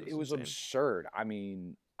 Yeah, it was absurd. I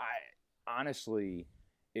mean, honestly.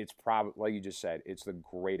 It's probably, like you just said, it's the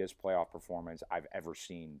greatest playoff performance I've ever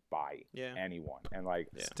seen by anyone. And, like,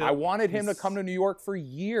 I wanted him to come to New York for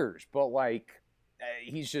years, but, like,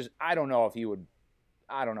 he's just, I don't know how he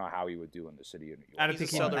would do in the city of New York. I don't think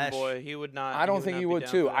he's a Southern boy. He would not. I don't think he would,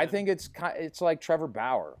 too. I think it's like Trevor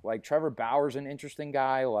Bauer. Like, Trevor Bauer's an interesting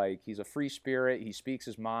guy. Like, he's a free spirit. He speaks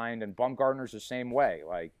his mind. And Bumgarner's the same way.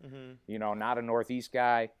 Like, not a Northeast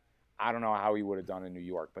guy. I don't know how he would have done in New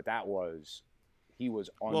York, but he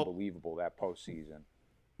was unbelievable that postseason.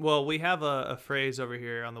 Well, we have a phrase over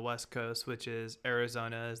here on the West Coast, which is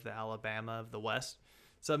Arizona is the Alabama of the West.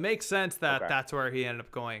 So it makes sense that that's where he ended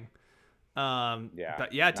up going. But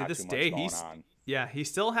to this day, he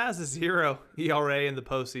still has a 0 ERA in the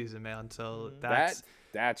postseason, man. So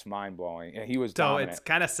that's mind blowing. And he was so dominant. It's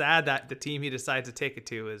kind of sad that the team he decides to take it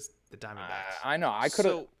to is the Diamondbacks. I know.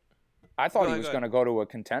 I thought he was going to go to a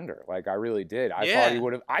contender. Like, I really did. I thought he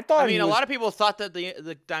would have. A lot of people thought that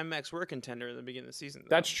the Diamondbacks were a contender at the beginning of the season.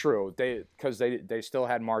 That's true. Because they still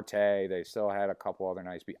had Marte. They still had a couple other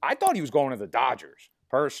nice people. I thought he was going to the Dodgers,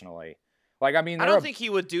 personally. Like, I mean, I don't think he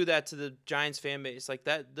would do that to the Giants fan base. Like,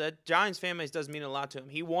 that Giants fan base does mean a lot to him.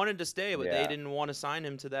 He wanted to stay, but they didn't want to sign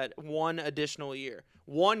him to that one additional year.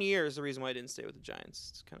 1 year is the reason why he didn't stay with the Giants.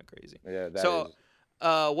 It's kind of crazy. Yeah, that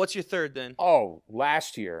is. What's your third then? Oh,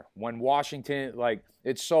 last year when Washington, like,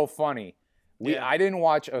 it's so funny. I didn't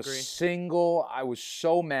watch a single. I was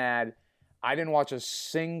so mad. I didn't watch a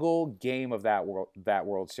single game of that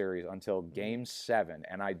World Series until Game 7,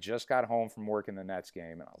 and I just got home from working the Nets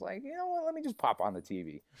game, and I was like, you know what? Let me just pop on the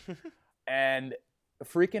TV, and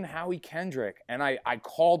freaking Howie Kendrick, and I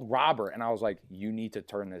called Robert, and I was like, you need to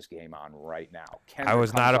turn this game on right now. Kendrick I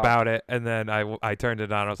was not about it, and then I turned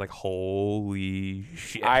it on. I was like, holy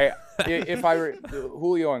shit.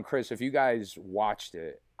 Julio and Chris, if you guys watched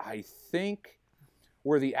it, I think,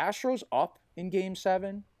 were the Astros up in Game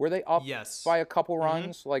 7? Were they up by a couple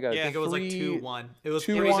runs? Like I think it was like 2-1. It was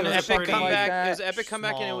 2-1 an epic comeback. It was an epic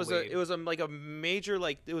comeback, and it was like a major,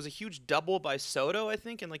 like, it was a huge double by Soto, I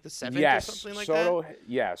think, in like the 7th or something like that.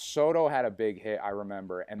 Yeah, Soto had a big hit, I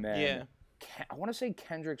remember, and then I want to say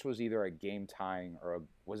Kendricks was either a game tying or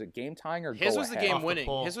was it game tying or his was the game winning.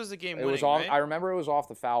 His was the game winning. Was off. Right? I remember it was off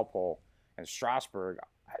the foul pole, and Strasburg.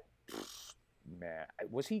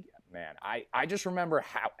 I just remember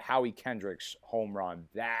Howie Kendrick's home run.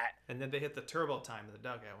 And then they hit the turbo time in the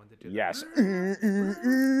dugout when they do that. Yes.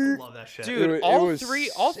 I love that shit. Dude, all three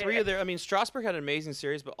of their, I mean, Strasburg had an amazing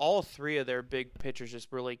series, but all 3 of their big pitchers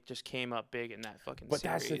just came up big in that fucking series. But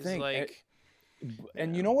that's the thing. Like,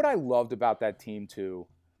 and you know what I loved about that team too?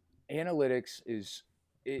 Analytics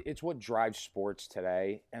it's what drives sports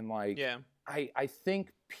today. And like, I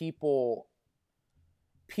think people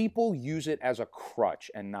use it as a crutch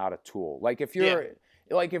and not a tool. Like if you're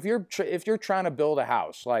trying to build a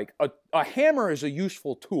house, like a hammer is a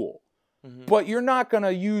useful tool, but you're not going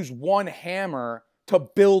to use one hammer to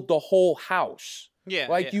build the whole house.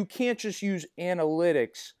 You can't just use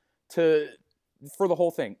analytics for the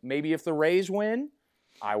whole thing. Maybe if the Rays win,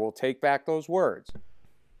 I will take back those words.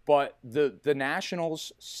 But the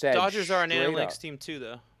Nationals said Dodgers are an analytics up, team too,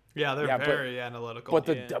 though. Yeah, they're very analytical. But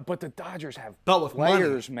the Dodgers have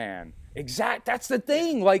players, man. That's the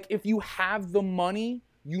thing. Like, if you have the money,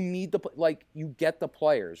 you need you get the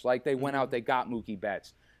players. Like, they went out, they got Mookie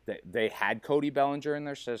Betts. They had Cody Bellinger in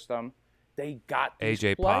their system. They got these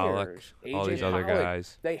AJ players. Pollock, all these other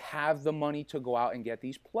guys. They have the money to go out and get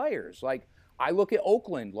these players. Like, I look at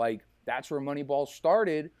Oakland. Like, that's where Moneyball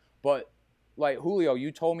started. But like Julio,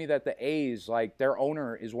 you told me that the A's, like their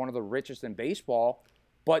owner is one of the richest in baseball,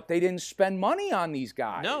 but they didn't spend money on these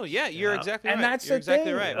guys. No, yeah, you're exactly right. And that's you're the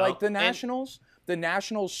exactly thing. right. Like the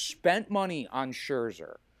Nationals spent money on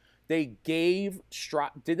Scherzer. They gave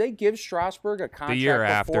did they give Strasburg a contract the year before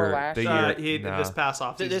after last the year? year, no. This past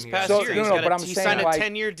offseason. This past So- year, no, but I'm he saying, signed a like-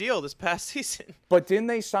 10-year deal this past season. But didn't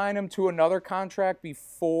they sign him to another contract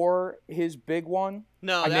before his big one?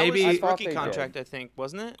 No, that maybe- was I his thought rookie they did. contract, I think,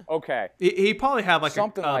 wasn't it? Okay. He probably had like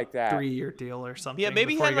Something a like that. 3-year deal or something. Yeah,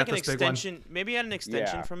 maybe he before had like got an this big one. extension. Maybe he had an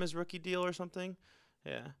extension Yeah. from his rookie deal or something.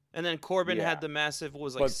 Yeah, and then Corbin Yeah. had the massive, what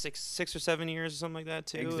was it, like But- 6 or 7 years or something like that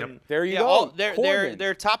too. Yep. And There you yeah, go. their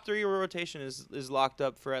Corbin. top 3 rotation is locked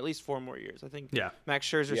up for at least 4 more years. I think. Yeah. Max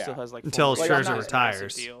Scherzer Yeah. still has like 4 Until more Like, years. I'm Scherzer not- It's a massive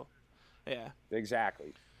retires. deal. Yeah.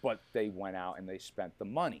 Exactly. But they went out and they spent the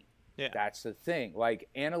money. Yeah. That's the thing. Like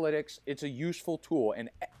analytics, it's a useful tool, and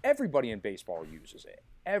everybody in baseball uses it.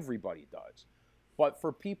 Everybody does. But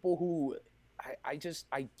for people who,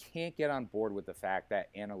 I can't get on board with the fact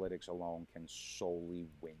that analytics alone can solely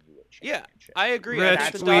win you a Yeah, championship. I agree. Rich, I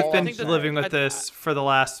think all we've I'm been saying. living with I- this for the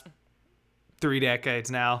last 3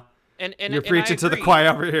 decades now. and You're I preaching to the agree. choir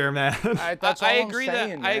over here, man. That's all I I'm agree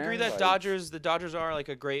saying, that I agree man. that Like, the Dodgers are like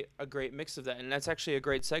a great mix of that, and that's actually a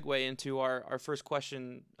great segue into our first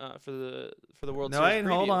question for the World No, Series.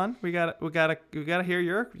 wait, hold preview. on. We gotta hear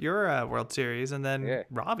your World Series and then Yeah.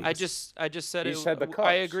 Robbie's. I just said You it. said the I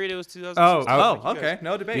Cubs. agreed it was 2016. Oh, okay,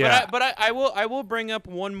 no debate. Yeah. But I will bring up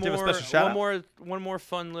one Give a more special shout one more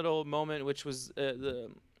fun little moment, which was the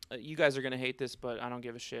you guys are gonna hate this, but I don't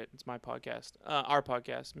give a shit. It's my podcast, our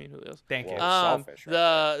podcast, me and Julio's. Thank you. Well, selfish,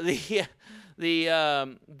 right?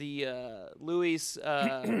 The Luis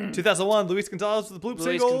 2001, Luis Gonzalez with the bloop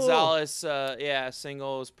Luis single. Gonzalez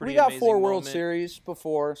single was pretty. We got amazing 4 World moment. Series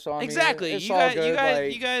before, so I mean, Exactly. it's You all guys, good.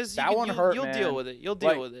 Like, you guys, that one you'll, hurt, You'll man. deal with it. You'll deal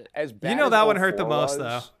Like, with it. As bad You know as that one hurt the 04 most,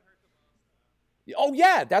 was- though. Oh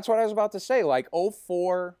yeah, that's what I was about to say. Like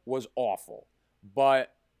 04 was awful,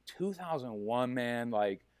 but 2001, man,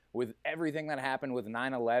 like with everything that happened with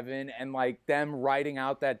 9/11 and like them writing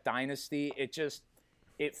out that dynasty,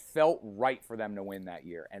 it felt right for them to win that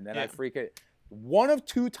year. And then Yeah. I freaking one of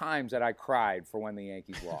 2 times that I cried for when the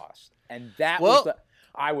Yankees lost, and that Well-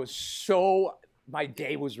 my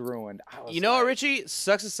day was ruined. I was You know what, like, Richie?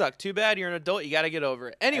 Sucks to suck. Too bad. You're an adult. You got to get over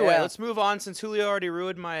it. Anyway, Yeah. let's move on. Since Julio already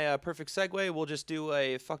ruined my perfect segue, we'll just do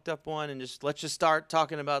a fucked up one and let's just start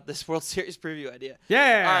talking about this World Series preview idea.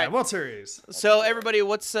 Yeah, All right. World Series. So everybody,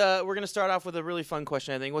 we're gonna start off with a really fun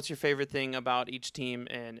question. I think. What's your favorite thing about each team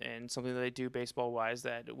and something that they do baseball wise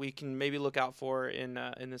that we can maybe look out for in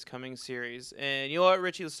this coming series? And you know what,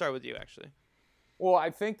 Richie? Let's start with you actually. Well,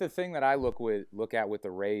 I think the thing that I look at with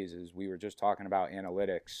the Rays is we were just talking about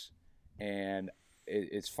analytics, and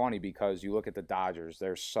it's funny because you look at the Dodgers.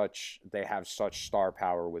 They have such star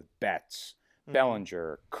power with Betts,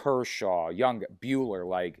 Bellinger, Kershaw, Young, Buehler.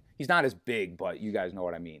 Like he's not as big, but you guys know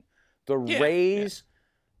what I mean. The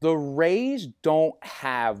Rays don't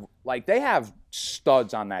have they have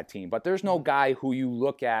studs on that team, but there's no guy who you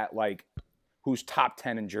look at like who's top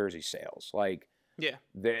 10 in jersey sales. Like. Yeah.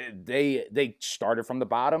 They started from the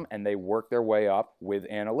bottom and they worked their way up with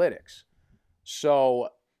analytics. So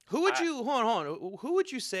Who would you hold on? Who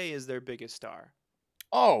would you say is their biggest star?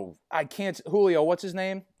 I can't. Julio, what's his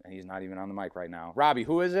name? He's not even on the mic right now. Robbie,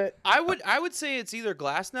 who is it? I would say it's either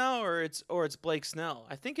Glasnow or it's Blake Snell.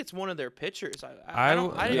 I think it's one of their pitchers. I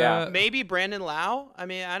don't. yeah. Maybe Brandon Lau. I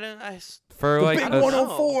mean, For like Big don't know.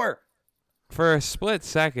 104. for a split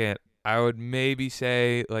second, I would maybe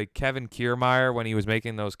say like Kevin Kiermaier when he was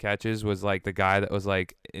making those catches was like the guy that was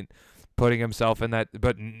like putting himself in that,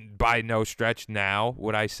 but by no stretch now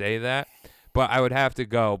would I say that. But I would have to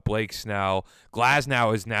go Blake Snell.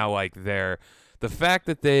 Glasnow is now like the fact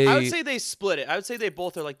that they. I would say they split it. I would say they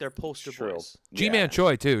both are like their poster True. boys. G-Man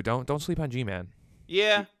Choi too. Don't sleep on G-Man.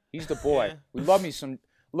 Yeah. He's the boy. Yeah. We love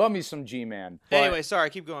me some G-Man. But Anyway, sorry.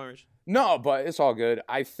 Keep going, Rich. no, but it's all good.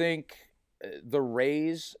 I think the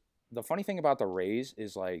Rays. The funny thing about the Rays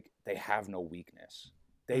is like they have no weakness.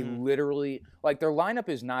 They literally their lineup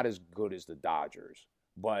is not as good as the Dodgers,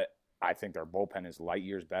 but I think their bullpen is light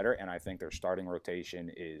years better, and I think their starting rotation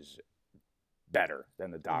is better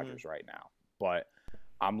than the Dodgers right now. But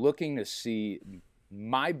I'm looking to see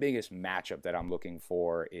my biggest matchup that I'm looking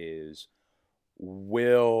for is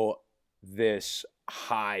will this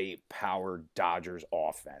high-powered Dodgers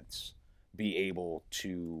offense be able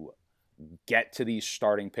to get to these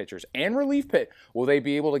starting pitchers and relief pit? Will they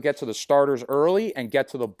be able to get to the starters early and get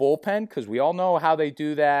to the bullpen? Because we all know how they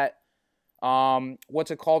do that.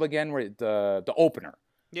 What's it called again? The opener.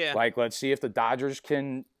 Yeah. Like, let's see if the Dodgers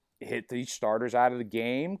can hit these starters out of the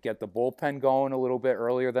game, get the bullpen going a little bit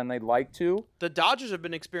earlier than they'd like to. The Dodgers have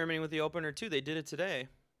been experimenting with the opener too. They did it today.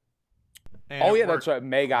 And That's right.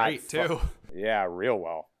 May got great too. Yeah, real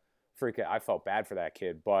well. Freaking, I felt bad for that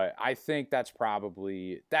kid, but I think that's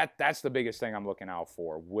probably that's the biggest thing I'm looking out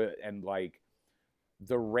for. And like,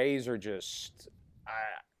 the Rays are just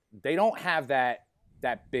they don't have that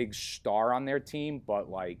big star on their team, but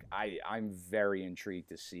like I'm very intrigued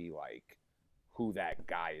to see like who that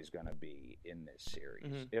guy is going to be in this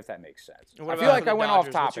series, if that makes sense. I feel like I went off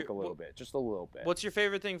topic a little bit, just a little bit. What's your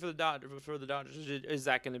favorite thing for the Dodgers? Is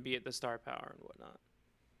that going to be at the star power and whatnot?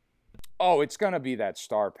 Oh, it's going to be that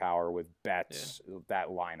star power with Betts, that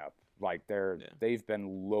lineup. Like they've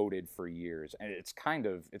been loaded for years, and it's kind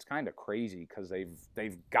of crazy because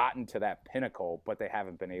they've gotten to that pinnacle, but they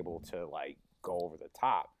haven't been able to like go over the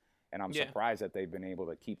top. And I'm surprised that they've been able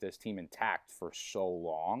to keep this team intact for so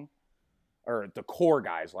long. Or the core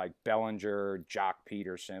guys like Bellinger, Jock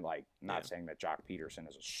Peterson, like not saying that Jock Peterson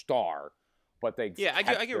is a star, but they I get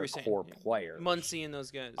what their you're saying. core players. Muncy and those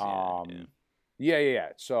guys. Yeah.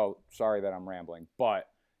 So sorry that I'm rambling, but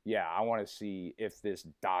yeah, I want to see if this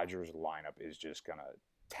Dodgers lineup is just gonna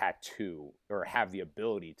tattoo or have the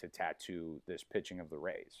ability to tattoo this pitching of the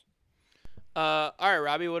Rays. All right,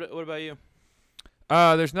 Robbie, what about you?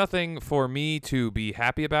 There's nothing for me to be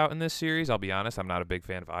happy about in this series. I'll be honest. I'm not a big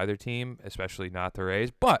fan of either team, especially not the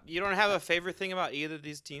Rays. But you don't have a favorite thing about either of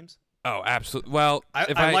these teams? Oh, absolutely. Well,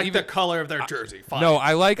 I like the color of their jersey. Fine. No,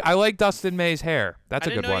 I like Dustin May's hair. That's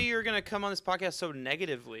a good one. I didn't know you were gonna come on this podcast so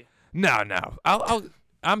negatively. No.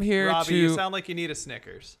 I'm here Robbie, to. you sound like you need a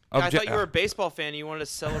Snickers. I thought you were a baseball fan. And you wanted to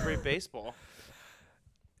celebrate baseball.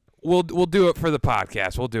 We'll do it for the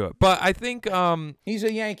podcast. We'll do it. But I think he's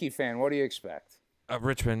a Yankee fan. What do you expect?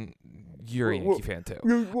 Richmond, you're a Yankee fan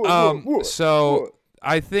too. So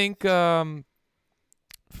I think I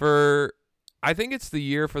think it's the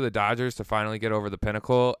year for the Dodgers to finally get over the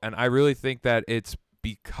pinnacle, and I really think that it's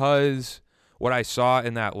because what I saw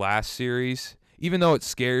in that last series, even though it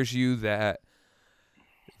scares you that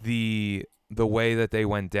the way that they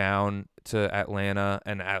went down to Atlanta,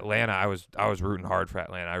 and Atlanta, I was rooting hard for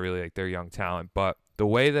Atlanta. I really like their young talent, but the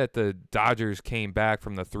way that the Dodgers came back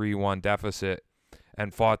from the 3-1 deficit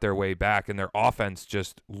and fought their way back, and their offense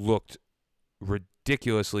just looked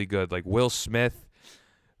ridiculously good. Like Will Smith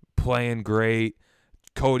playing great,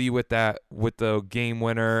 Cody with the game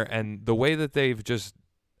winner, and the way that they've just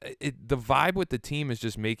the vibe with the team is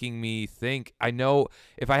just making me think. I know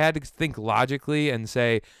if I had to think logically and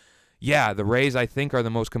say, yeah, the Rays I think are the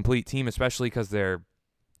most complete team, especially because their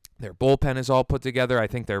bullpen is all put together. I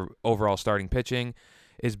think their overall starting pitching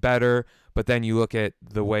is better, but then you look at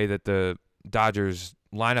the way that the Dodgers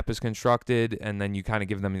lineup is constructed, and then you kind of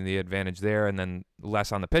give them the advantage there, and then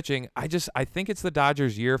less on the pitching. I think it's the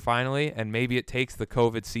Dodgers' year finally, and maybe it takes the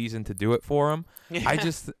COVID season to do it for them. Yeah.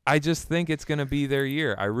 I just think it's going to be their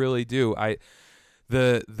year. I really do.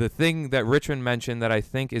 The thing that Richmond mentioned that I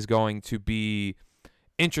think is going to be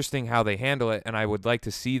interesting how they handle it, and I would like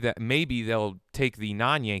to see that maybe they'll take the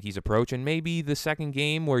non-Yankees approach, and maybe the second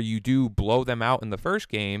game where you do blow them out in the first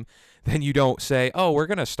game, then you don't say, oh, we're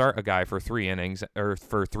going to start a guy for 3 innings or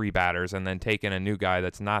for 3 batters and then take in a new guy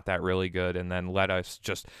that's not that really good and then let us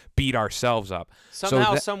just beat ourselves up.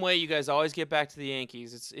 Somehow, some way, you guys always get back to the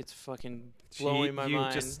Yankees. It's fucking blowing my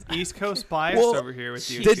mind. Just East Coast bias over here with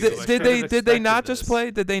you. Did they not just play?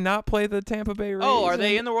 Did they not play the Tampa Bay Rays? Oh, are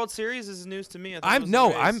they in the World Series? This is news to me.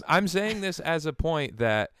 I'm saying this as a point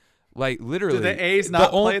that, like, literally, did the A's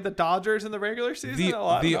not play the Dodgers in the regular season?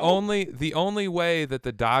 The only way that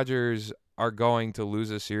the Dodgers are going to lose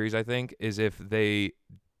a series, I think, is if they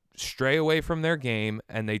stray away from their game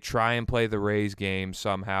and they try and play the Rays game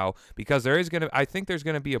somehow, because I think there's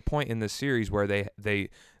gonna be a point in this series where they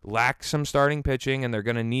lack some starting pitching, and they're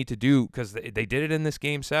gonna need to do, because they did it in this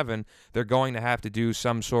Game 7. They're going to have to do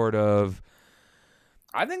some sort of.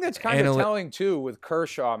 I think that's kind of telling too with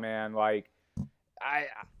Kershaw, man. Like,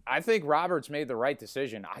 I think Roberts made the right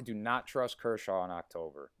decision. I do not trust Kershaw in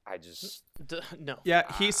October. I just no. Yeah,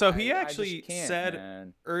 he actually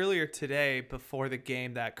said earlier today before the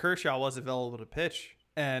game that Kershaw was available to pitch,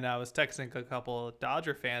 and I was texting a couple of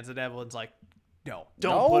Dodger fans, and everyone's like, "No,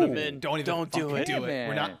 don't put him in. Don't do it. Man.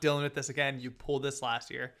 We're not dealing with this again. You pulled this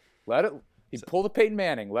last year. He pulled a Peyton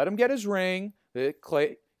Manning. Let him get his ring.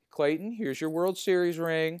 Clayton, here's your World Series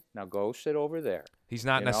ring. Now go sit over there." He's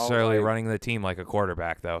not necessarily running the team like a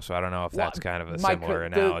quarterback, though, so I don't know if that's kind of a similar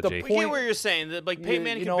analogy. I get what you're saying. Like, Peyton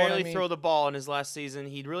Manning could barely throw the ball in his last season.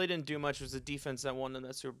 He really didn't do much. It was the defense that won in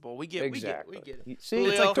that Super Bowl. We get it. See,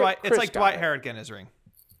 it's like Dwight Howard getting his ring.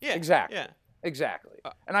 Yeah, exactly. Yeah. Exactly.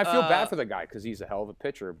 And I feel bad for the guy because he's a hell of a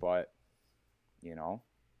pitcher, but you know,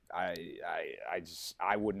 I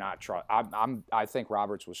would not trust. I think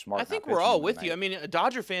Roberts was smart. I think we're all with you. I mean,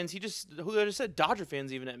 Dodger fans. Julio just said Dodger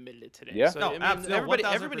fans even admitted it today. Yeah. So, No, I mean, absolutely.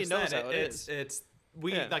 everybody knows how it is.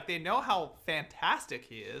 Like they know how fantastic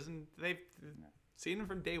he is, and they've seen him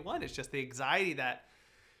from day one. It's just the anxiety that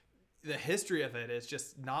the history of it is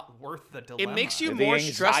just not worth the dilemma. It makes you more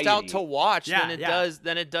stressed out to watch than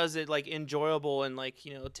it does it like enjoyable and like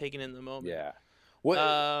taking in the moment. Yeah.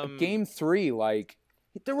 Well, Game 3, like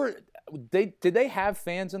did they have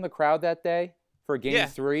fans in the crowd that day for Game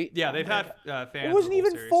 3? Yeah, they've had fans. It wasn't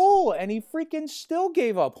even full, and he freaking still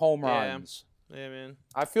gave up home runs. Yeah, man.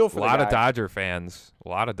 I feel for a lot of Dodger fans. A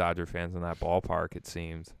lot of Dodger fans in that ballpark. It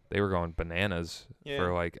seemed they were going bananas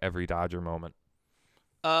for like every Dodger moment.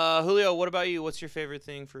 Julio, what about you? What's your favorite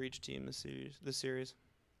thing for each team this series?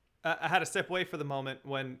 I had to step away for the moment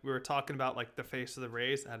when we were talking about like the face of the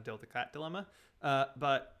Rays. I had to deal with the cat dilemma.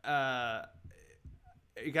 But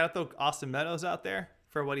you got to throw Austin Meadows out there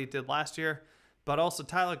for what he did last year. But also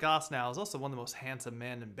Tyler Gosnow is also one of the most handsome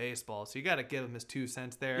men in baseball. So you got to give him his 2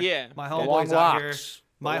 cents there. Yeah. My homeboy's out here.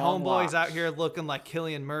 My homeboy's out here looking like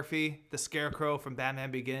Cillian Murphy, the Scarecrow from Batman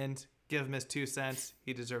Begins. Give him his 2 cents.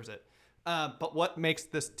 He deserves it. But what makes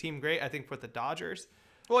this team great, I think, for the Dodgers.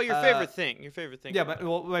 Well, your favorite thing. Yeah, but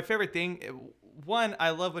my favorite thing, one, I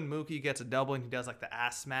love when Mookie gets a double and he does like the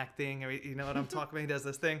ass smack thing. You know what I'm talking about? He does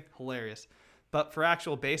this thing. Hilarious. But for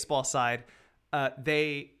actual baseball side,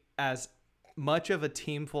 they, as much of a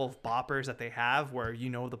team full of boppers that they have, where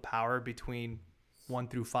the power between 1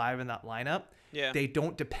 through 5 in that lineup, they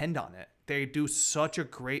don't depend on it. They do such a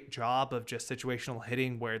great job of just situational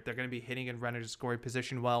hitting where they're going to be hitting and running to scoring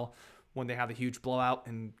position well. When they have a huge blowout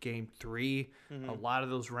in Game 3, a lot of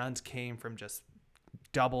those runs came from just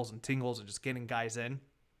doubles and singles and just getting guys in,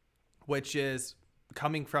 which is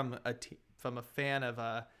coming from a fan of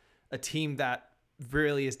a team that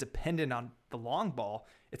really is dependent on the long ball.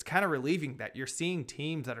 It's kind of relieving that you're seeing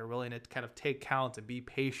teams that are willing to kind of take counts and be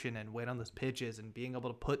patient and wait on those pitches and being able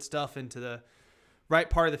to put stuff into the right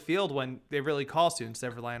part of the field when they really call to instead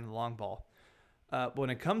of relying on the long ball. When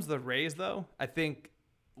it comes to the Rays, though, I think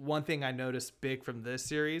one thing I noticed big from this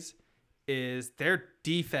series is their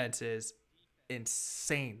defense is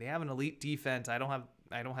insane. They have an elite defense. I don't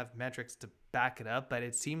have metrics to back it up, but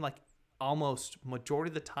it seemed like almost majority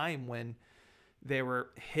of the time when they were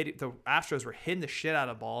hitting, the Astros were hitting the shit out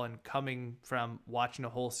of the ball, and coming from watching a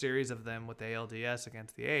whole series of them with the ALDS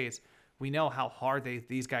against the A's, we know how hard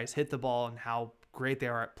these guys hit the ball and how great they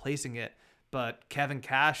are at placing it. But Kevin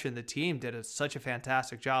Cash and the team did such a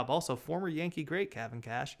fantastic job. Also, former Yankee great Kevin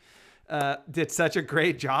Cash did such a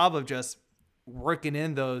great job of just working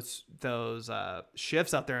in those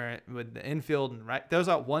shifts out there with the infield and right. There was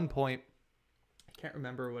at one point, I can't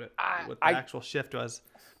remember what the actual shift was,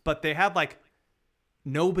 but they had like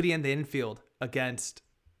nobody in the infield against,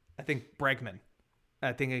 I think, Bregman.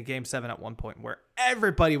 I think in Game 7 at one point where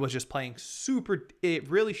everybody was just playing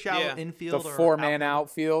really shallow infield. The 4-man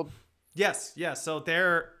outfield. Yes. So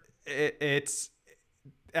it's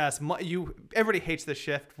as much everybody hates the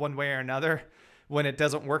shift one way or another when it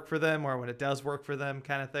doesn't work for them or when it does work for them,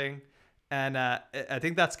 kind of thing. And I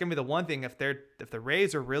think that's gonna be the one thing if the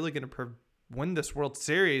Rays are really gonna win this World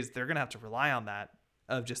Series, they're gonna have to rely on that,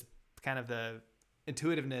 of just kind of the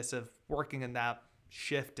intuitiveness of working in that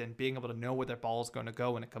shift and being able to know where their ball is going to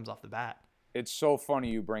go when it comes off the bat. It's so funny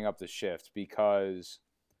you bring up the shift because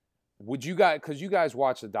you guys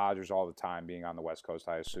watch the Dodgers all the time, being on the West Coast,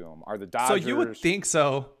 I assume. Are the Dodgers? So you would think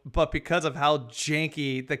so, but because of how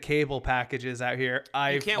janky the cable package is out here,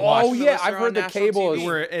 I've heard the cable is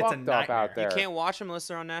it's a nightmare out there. You can't watch them unless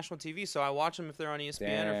they're on national TV. So I watch them if they're on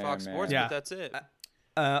ESPN or Fox Sports, but that's it.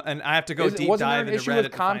 And I have to go deep dive into Reddit. Wasn't there an issue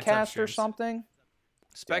with Comcast or something?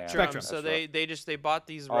 Spectrum. So they bought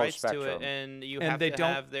these rights to it, and you have to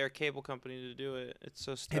have their cable company to do it. It's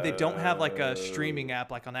so stupid. They don't have like a streaming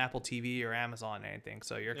app like on Apple TV or Amazon or anything,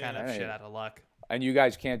 so you're kind of shit out of luck. And you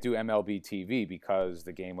guys can't do MLB TV because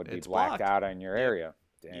the game would be blacked out in your area.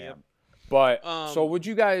 Damn. Yep. But so would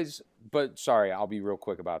you guys? But sorry, I'll be real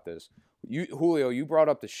quick about this. Julio, you brought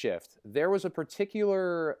up the shift. There was a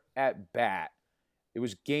particular at bat. It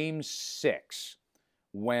was Game 6.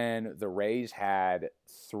 When the Rays had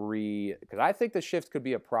 3, because I think the shift could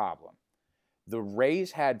be a problem. The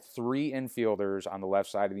Rays had 3 infielders on the left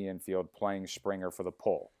side of the infield playing Springer for the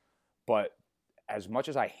pull. But as much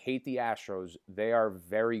as I hate the Astros, they are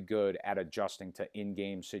very good at adjusting to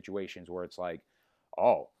in-game situations where it's like,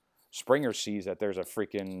 oh, Springer sees that there's a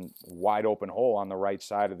freaking wide open hole on the right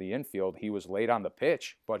side of the infield. He was late on the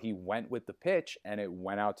pitch, but he went with the pitch, and it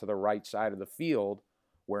went out to the right side of the field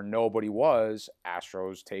where nobody was.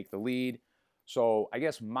 Astros take the lead. So I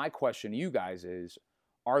guess my question to you guys is,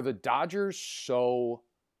 are the Dodgers so,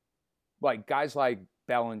 like, guys like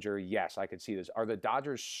Bellinger, yes, I could see this. Are the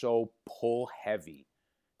Dodgers so pull heavy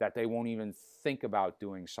that they won't even think about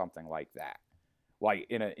doing something like that? Like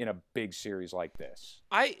in a big series like this.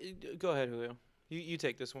 Go ahead, Julio. You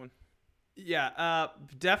take this one. Yeah,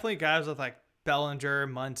 definitely guys with like Bellinger,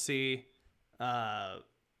 Muncy, are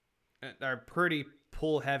pretty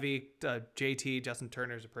pull heavy. JT, Justin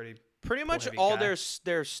Turner's a pretty much all guy.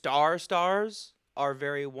 their stars are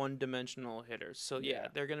very one-dimensional hitters. So yeah,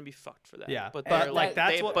 they're gonna be fucked for that. Yeah, but they're like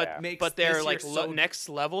next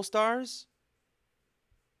level stars.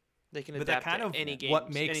 They can adapt to any game,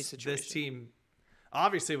 what makes any situation. This team.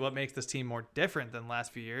 Obviously, what makes this team more different than the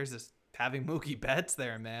last few years is having Mookie Betts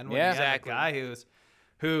there, man. When you have a guy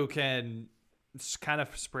who can kind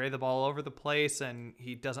of spray the ball over the place, and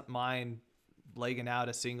he doesn't mind legging out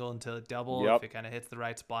a single into a double if it kind of hits the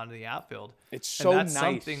right spot in the outfield. It's so nice.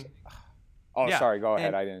 Sorry, go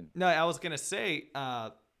ahead. No, I was gonna say,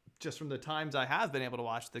 just from the times I have been able to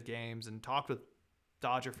watch the games and talk with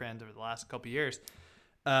Dodger fans over the last couple of years.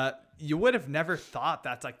 You would have never thought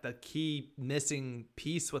that's like the key missing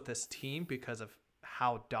piece with this team because of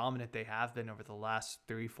how dominant they have been over the last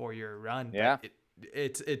 3-4 year run. Yeah. But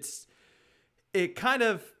it kind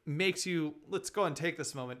of makes you, let's go and take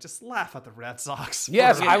this moment, just laugh at the Red Sox.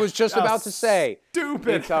 Yes, I was just about to say.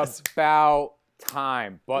 Stupid. It's about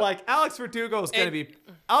time. But like Alex Verdugo is going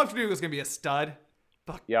to be a stud.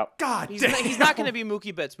 But God, he's not going to be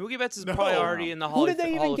Mookie Betts. Mookie Betts is probably already in the Hall of Fame. Who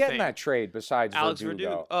did they even get in that trade besides Alex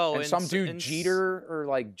Verdugo? Oh, and some dude Jeter or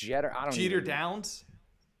like Jeter. I don't know. Jeter Downs.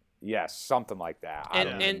 Yes, something like that.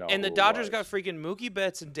 And the Dodgers got freaking Mookie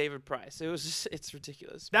Betts and David Price. It's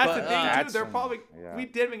ridiculous. That's the thing too. They're probably we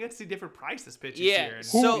didn't even get to see different Prices pitches here.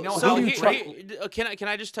 Can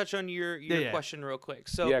I just touch on your question real quick?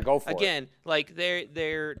 So go for it. Again, like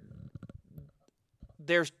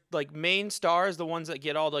there's like main stars, the ones that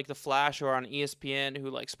get all like the flash or on ESPN who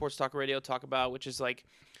like sports talk radio talk about, which is like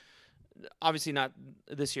obviously not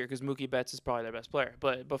this year because Mookie Betts is probably their best player.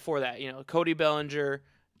 But before that, Cody Bellinger,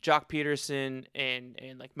 Jock Peterson, and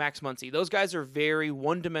like Max Muncy. Those guys are very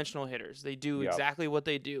one-dimensional hitters. They do exactly what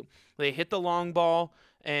they do. They hit the long ball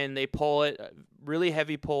and they pull it, really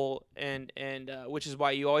heavy pull, and which is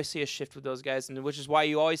why you always see a shift with those guys, and which is why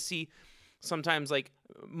you always see sometimes like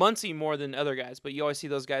Muncy more than other guys, but you always see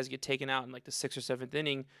those guys get taken out in like the 6th or 7th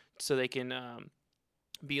inning so they can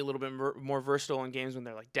be a little bit more versatile in games when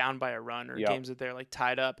they're like down by a run or games that they're like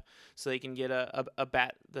tied up, so they can get a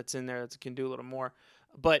bat that's in there that can do a little more.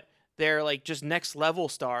 But they're like just next level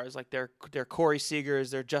stars, like they're Corey Seagers,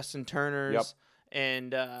 they're Justin Turners,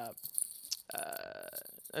 and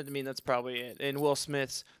I mean that's probably it. And Will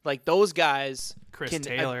Smith's, like those guys, Chris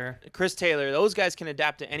Taylor, those guys can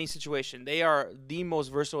adapt to any situation. They are the most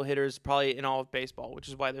versatile hitters probably in all of baseball, which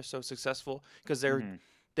is why they're so successful because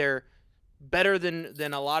they're better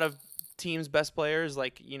than a lot of teams' best players.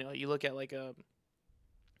 Like you look at like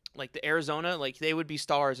the Arizona, like they would be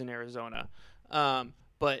stars in Arizona.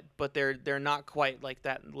 But they're not quite like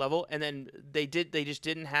that level. And then they just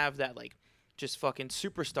didn't have that like just fucking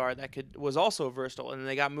superstar that was also versatile. And then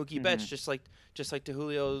they got Mookie Betts just like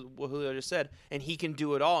to what Julio just said, and he can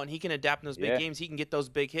do it all, and he can adapt in those big games. He can get those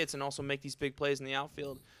big hits and also make these big plays in the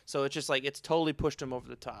outfield. So it's just like it's totally pushed him over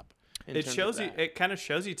the top. It kind of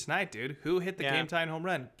shows you tonight, dude. Who hit the game tying home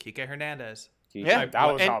run? Kike Hernandez. Yeah, that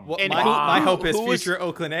was my hope is future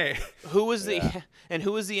Oakland A. Who was the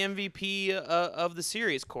MVP of the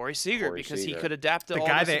series? Corey Seager, because he could adapt to all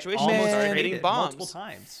the situations. Hitting bombs multiple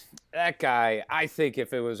times. That guy, I think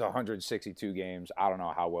if it was 162 games, I don't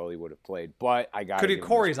know how well he would have played, but I got.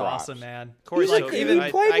 Corey's awesome, man. Corey's so good. I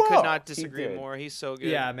could not disagree more. He's so good.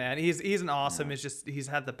 Yeah, man. He's an awesome. It's just he's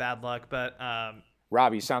had the bad luck, but.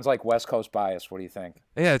 Robbie, sounds like West Coast bias. What do you think?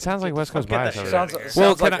 Yeah, it sounds like West Coast bias over here.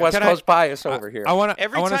 Sounds like West Coast bias over here.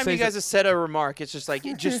 Every time you guys have said a remark, it's just like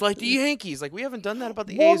the Yankees. Like we haven't done that about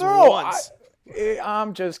the A's once.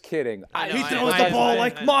 I'm just kidding. He throws the ball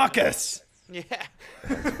like Marcus. Yeah.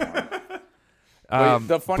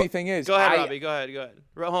 The funny thing is, go ahead, Robbie. Go ahead.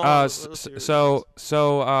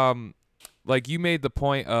 Like you made the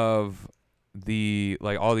point of the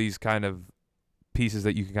like all these kind of pieces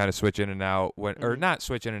that you can kind of switch in and out or not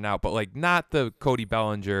switch in and out, but like not the Cody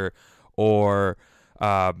Bellinger or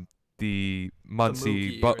the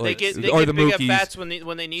Muncy, but they get big at bats when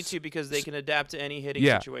they need to because they can adapt to any hitting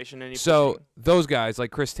situation. Any so those guys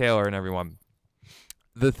like Chris Taylor and everyone,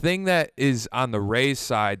 the thing that is on the Rays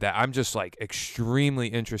side that I'm just like extremely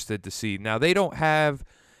interested to see. Now they don't have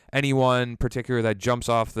anyone particular that jumps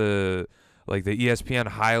off the ESPN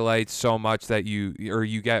highlights so much that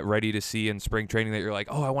you get ready to see in spring training that you're like,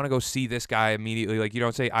 oh, I want to go see this guy immediately. Like you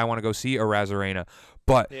don't say I want to go see Arozarena,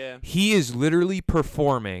 but he is literally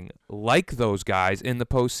performing like those guys in the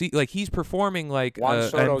postseason. Like he's performing like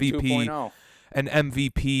an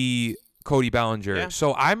MVP Cody Bellinger. Yeah.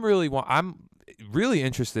 So I'm really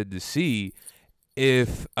interested to see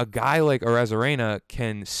if a guy like Arozarena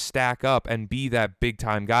can stack up and be that big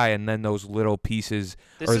time guy, and then those little pieces.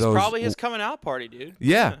 This is probably his coming out party, dude.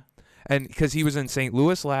 Yeah. And because he was in St.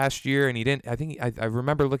 Louis last year, and he didn't. I think I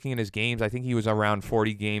remember looking at his games. I think he was around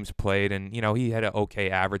 40 games played, and he had an okay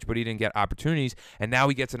average, but he didn't get opportunities. And now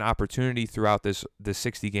he gets an opportunity throughout the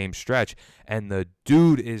 60-game stretch, and the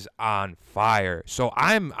dude is on fire. So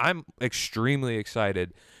I'm extremely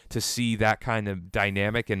excited to see that kind of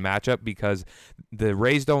dynamic and matchup, because the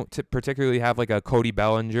Rays don't particularly have like a Cody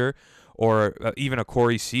Bellinger or even a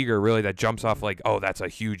Corey Seager really that jumps off like, oh, that's a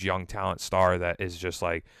huge young talent star that is just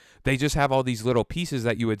like. They just have all these little pieces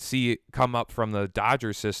that you would see come up from the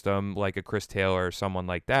Dodger system, like a Chris Taylor or someone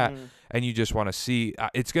like that, and you just want to see.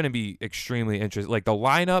 It's going to be extremely interesting. Like the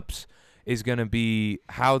lineups is going to be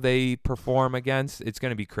how they perform against. It's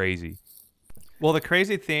going to be crazy. Well, the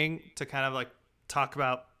crazy thing to kind of like talk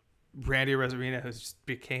about Randy Arozarena, who's just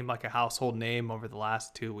became like a household name over the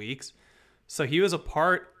last 2 weeks. So he was a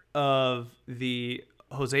part of the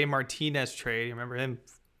Jose Martinez trade. You remember him?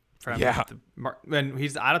 And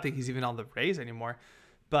I don't think he's even on the Rays anymore,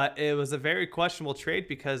 but it was a very questionable trade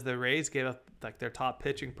because the Rays gave up like their top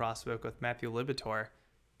pitching prospect with Matthew Liberatore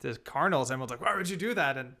to the Cardinals, and was like, why would you do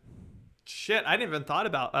that? And shit, I didn't even thought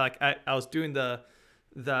about like I was doing the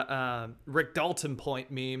Rick Dalton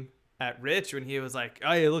point meme at Rich when he was like,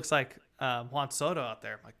 oh, it looks like Juan Soto out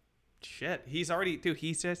there. I'm like, shit, he's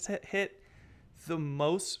just hit the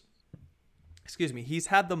most. He's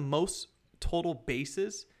had the most total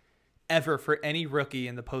bases ever for any rookie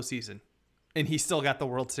in the postseason, and he still got the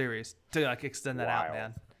World Series to like extend that out,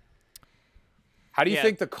 man. How do you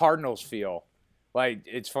think the Cardinals feel? Like,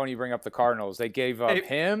 it's funny you bring up the Cardinals. They gave up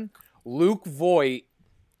him, Luke Voit,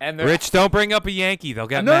 and Rich, don't bring up a Yankee. They'll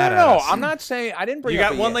get mad at us. I'm not saying I didn't bring. You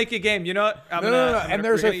got one Lakey game. You know what? And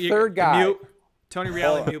there's a third guy. Mute. Tony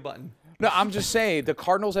Reale mute button. No, I'm just saying the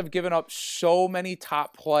Cardinals have given up so many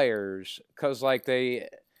top players because they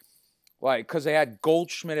had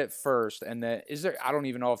Goldschmidt at first, and then I don't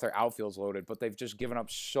even know if their outfield's loaded, but they've just given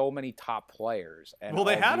up so many top players. And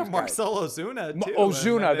they had a Marcel Ozuna too.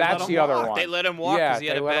 Ozuna, that's the other one. They let him walk because he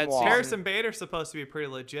had a bad season. Harrison Bader's supposed to be pretty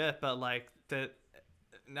legit, but like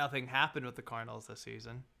nothing happened with the Cardinals this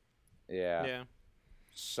season. Yeah.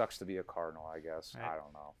 Sucks to be a Cardinal, I guess. Right. I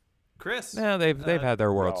don't know. Chris. Yeah, they've had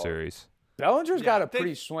their World Series. Bellinger's got a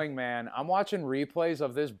pretty swing, man. I'm watching replays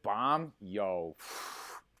of this bomb. Yo.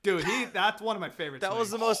 Dude, that's one of my favorites. That was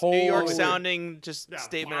the most New York sounding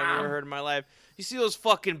statement I've ever heard in my life. You see those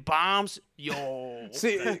fucking bombs? Yo.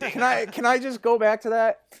 See, can I just go back to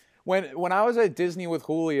that? When I was at Disney with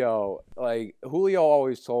Julio, like Julio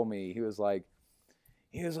always told me, he was like,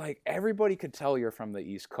 everybody could tell you're from the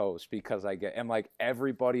East Coast because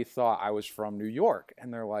everybody thought I was from New York.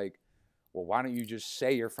 And they're like, well, why don't you just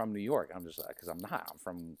say you're from New York? And I'm just like, because I'm not. I'm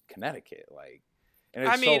from Connecticut. Like,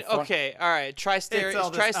 okay, all right. Tri-state area.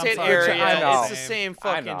 It's the same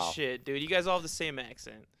fucking shit, dude. You guys all have the same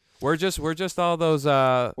accent. We're just all those.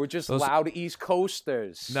 We're just loud East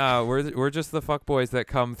Coasters. No, we're just the fuckboys that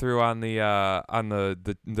come through on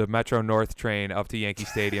the Metro North train up to Yankee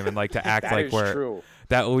Stadium and like to act like we're true.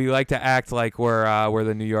 That we like to act like we're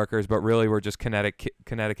the New Yorkers, but really we're just Connecticut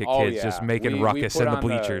kids just making ruckus in the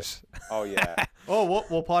bleachers. Oh yeah.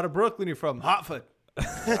 What part of Brooklyn are you from? Hartford.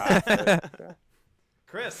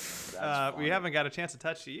 Chris, we haven't got a chance to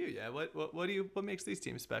touch to you yet. What makes these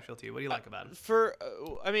teams special to you? What do you like about them?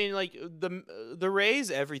 The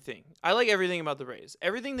Rays, everything. I like everything about the Rays.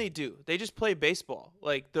 Everything they do, they just play baseball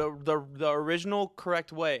like the original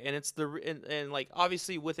correct way, and it's and like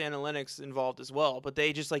obviously with analytics involved as well. But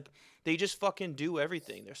they just fucking do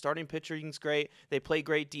everything. Their starting pitching's great. They play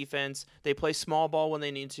great defense. They play small ball when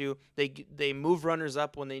they need to. They move runners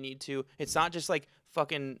up when they need to. It's not just like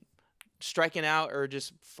fucking striking out or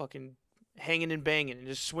just fucking hanging and banging and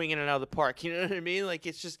just swinging it out of the park. You know what I mean? Like,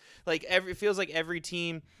 it's just like it feels like every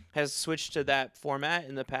team has switched to that format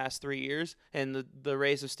in the past 3 years, and the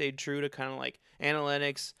Rays have stayed true to kind of like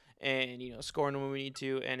analytics and scoring when we need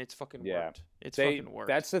to, and it's fucking worked. Fucking worked.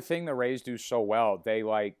 That's the thing the Rays do so well. They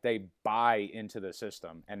buy into the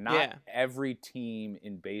system, and not every team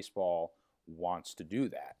in baseball wants to do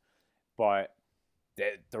that, but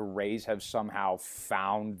the Rays have somehow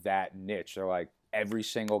found that niche. They're like, every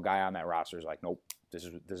single guy on that roster is like, nope, this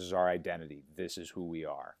is our identity. This is who we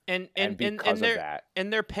are. And because of that,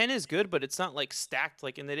 and their pen is good, but it's not like stacked,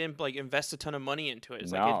 like, and they didn't like invest a ton of money into it.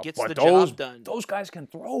 It's no, like it gets but the job done. Those guys can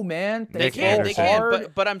throw, man. They can,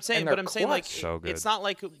 but I'm saying like so good. It's not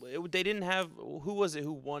like they didn't have, who was it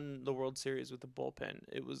who won the World Series with the bullpen?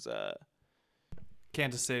 It was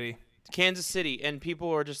Kansas City, and people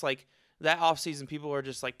were just like, that offseason, people were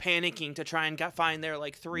just like panicking to try and find their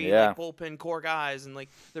like three like bullpen core guys, and like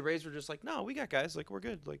the Rays were just like, no, we got guys, like we're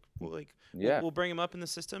good, like we'll bring them up in the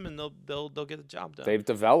system and they'll get the job done. They've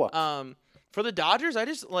developed. For the Dodgers, I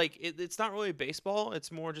just like it's not really baseball.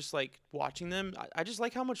 It's more just like watching them. I just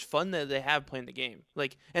like how much fun that they have playing the game.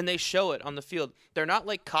 Like, and they show it on the field. They're not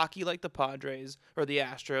like cocky like the Padres or the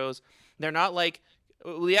Astros. They're not like.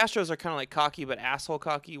 Well, the Astros are kind of like cocky, but asshole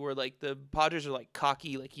cocky, where like the Padres are like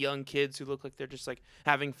cocky, like young kids who look like they're just like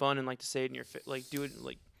having fun and like to say it in your like do it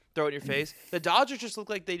like throw it in your face. The Dodgers just look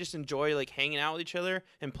like they just enjoy like hanging out with each other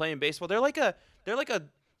and playing baseball. They're like a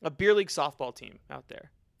beer league softball team out there.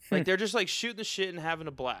 Like they're just like shooting the shit and having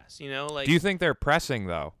a blast, you know? Like, do you think they're pressing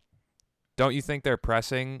though? Don't you think they're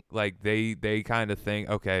pressing? Like they kind of think,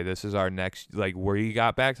 okay, this is our next, like where you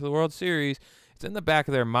got back to the World Series. It's in the back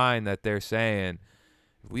of their mind that they're saying,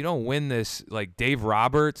 if we don't win this, like Dave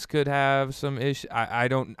Roberts could have some issue.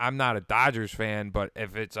 I'm not a Dodgers fan, but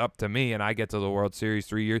if it's up to me and I get to the World Series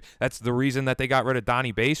 3 years, that's the reason that they got rid of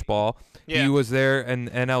Donnie Baseball. Yeah. He was there in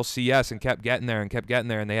NLCS and kept getting there,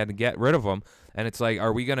 and they had to get rid of him. And it's like,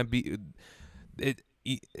 are we going to be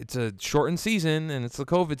it's a shortened season and it's the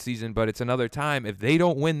COVID season, but it's another time. If they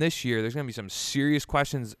don't win this year, there's going to be some serious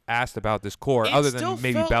questions asked about this core, other than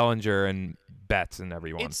maybe Bellinger and Betts and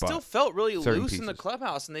everyone. It still felt really loose in the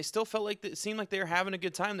clubhouse, and they still felt like it seemed like they were having a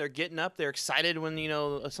good time. They're getting up, they're excited when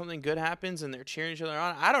something good happens, and they're cheering each other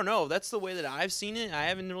on. I don't know. That's the way that I've seen it. I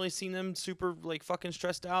haven't really seen them super like fucking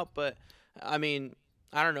stressed out, but I mean,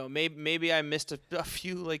 I don't know. Maybe I missed a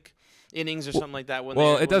few like innings or something like that.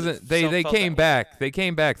 They came back. They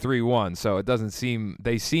came back 3-1, so it doesn't seem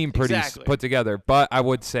they seem pretty put together. But I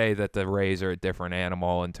would say that the Rays are a different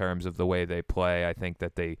animal in terms of the way they play. I think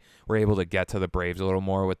that they were able to get to the Braves a little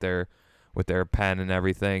more with their pen and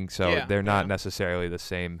everything. So they're not necessarily the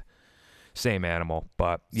same animal.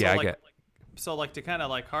 But yeah, I get. So like to kind of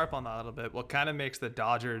like harp on that a little bit, what kind of makes the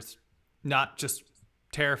Dodgers not just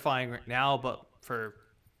terrifying right now, but for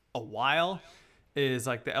a while, is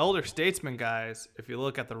like the elder statesman guys. If you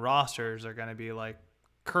look at the rosters, are going to be like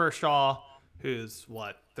Kershaw, who's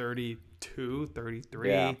what, 32,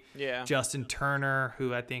 33. Yeah. Justin Turner,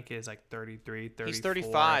 who I think is like 33, 34. He's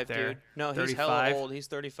 35, dude. No, 35. He's hella old. He's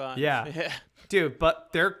 35. Yeah. Dude, but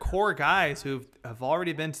they're core guys who have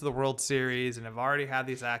already been to the World Series and have already had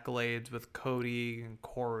these accolades with Cody and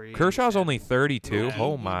Corey. Kershaw's only 32.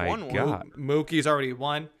 Oh my God. Mookie's already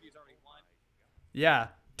won. Yeah.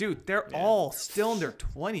 Dude, they're all still in their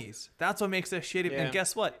 20s. That's what makes this shitty. Yeah. And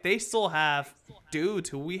guess what? They still have dudes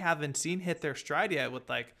who we haven't seen hit their stride yet with,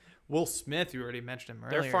 like, Will Smith. You already mentioned him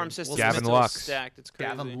earlier. Their farm system Gavin Lux. Stacked. It's crazy.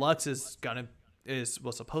 Gavin Lux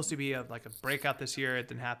was supposed to be a breakout this year. It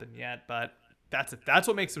didn't happen yet, but that's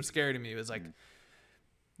what makes them scary to me. Is like,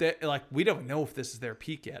 we don't know if this is their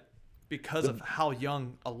peak yet because of how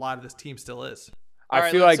young a lot of this team still is. I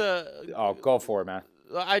feel like go for it, man.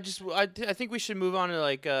 I think we should move on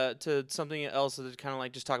to to something else to kind of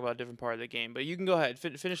like just talk about a different part of the game. But you can go ahead.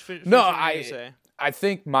 Finish no, what you say. I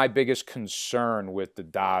think my biggest concern with the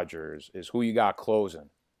Dodgers is who you got closing.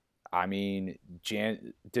 I mean,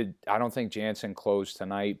 I don't think Jansen closed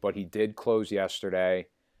tonight, but he did close yesterday,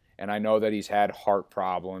 and I know that he's had heart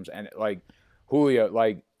problems. And like Julio,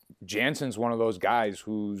 like Jansen's one of those guys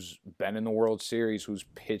who's been in the World Series, who's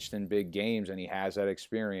pitched in big games, and he has that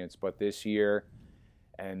experience. But this year.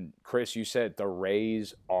 And Chris, you said the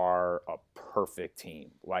Rays are a perfect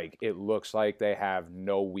team. Like, it looks like they have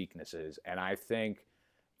no weaknesses. And I think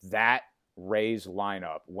that Rays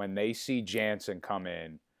lineup, when they see Jansen come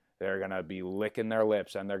in, they're going to be licking their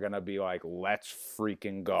lips and they're going to be like, let's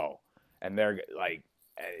freaking go. And they're like,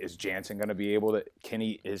 is Jansen going to be able to,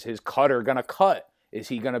 is his cutter going to cut? Is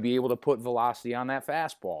he going to be able to put velocity on that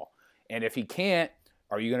fastball? And if he can't,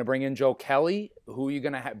 are you going to bring in Joe Kelly? Who are you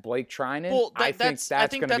going to have? Blake Trinan? Well, I think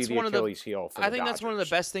that's going to be the Achilles heel for the Dodgers. I think that's one of the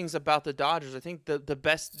best things about the Dodgers. I think the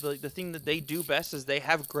thing that they do best is they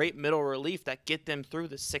have great middle relief that get them through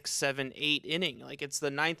the 6, 7, 8 inning. Like, it's the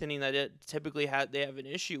 9th inning that they have an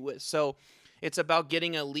issue with. So it's about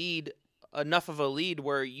getting a lead enough of a lead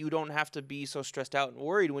where you don't have to be so stressed out and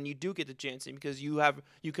worried when you do get to Jansen, because you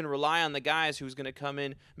can rely on the guys who's going to come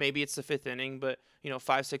in. Maybe it's the 5th inning, but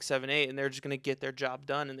 5, 6, 7, 8, and they're just going to get their job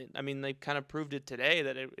done. And they kind of proved it today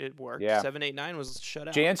that it worked. Yeah. 7, 8, 9 was shut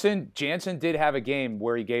out. Jansen did have a game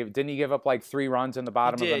where didn't he give up like 3 runs in the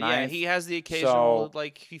bottom of the ninth? Yeah, he has the occasional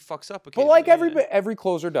he fucks up. But like every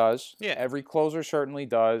closer does. Yeah. Every closer certainly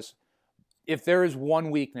does. If there is one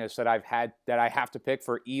weakness that I have to pick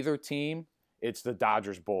for either team, it's the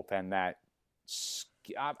Dodgers bullpen. That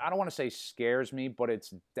I don't want to say scares me, but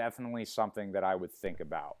it's definitely something that I would think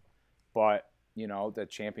about. But the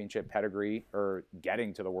championship pedigree or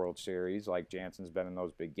getting to the World Series, like Jansen's been in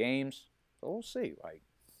those big games, so we'll see.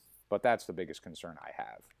 But that's the biggest concern I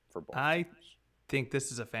have for both. I think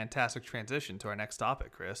this is a fantastic transition to our next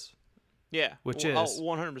topic, Chris. Yeah, which is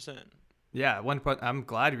 100%. Yeah, I'm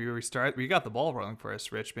glad we got the ball rolling for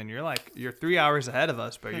us, Richmond. You're 3 hours ahead of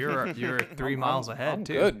us, but you're 3 miles ahead I'm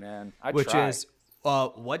too. Good, man. Which try. Is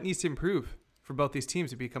what needs to improve for both these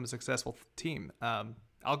teams to become a successful team.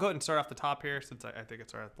 I'll go ahead and start off the top here, since I think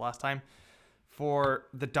it's our last time. For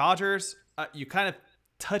the Dodgers, you kind of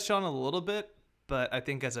touched on it a little bit, but I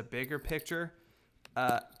think as a bigger picture,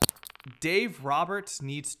 Dave Roberts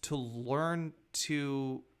needs to learn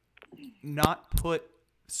to not put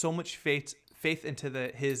so much faith into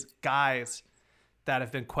his guys that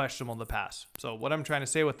have been questionable in the past. So what I'm trying to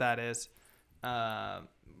say with that is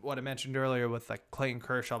what I mentioned earlier with like Clayton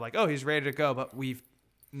Kershaw, like, oh, he's ready to go, but we've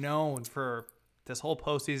known for this whole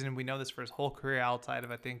postseason, we know this for his whole career outside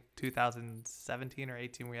of I think 2017 or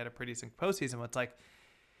 18, we had a pretty decent postseason. It's like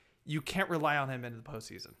you can't rely on him into the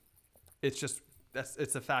postseason. It's just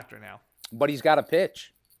it's a factor now. But he's got to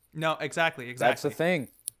pitch. No, exactly. That's the thing.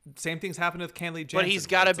 Same things happened with Kenley Jansen. But he's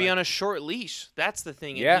got to be on a short leash. That's the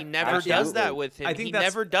thing. Yeah, and he never does that with him. He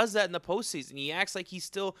never does that in the postseason. He acts like he's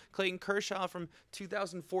still Clayton Kershaw from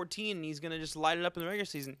 2014, and he's going to just light it up in the regular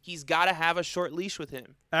season. He's got to have a short leash with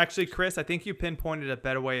him. Actually, Chris, I think you pinpointed a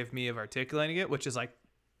better way of articulating it, which is like,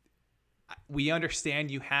 we understand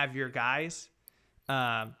you have your guys.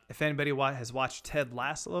 If anybody has watched Ted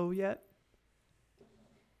Lasso yet?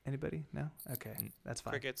 Anybody? No? Okay, that's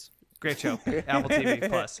fine. Crickets. Great show. Apple TV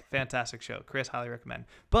Plus. Fantastic show. Chris, highly recommend.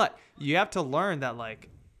 But you have to learn that, like,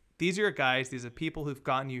 these are your guys. These are people who've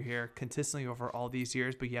gotten you here consistently over all these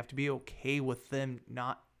years, but you have to be okay with them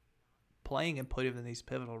not playing and putting them in these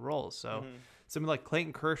pivotal roles. So something like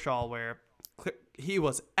Clayton Kershaw, where he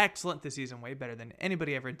was excellent this season, way better than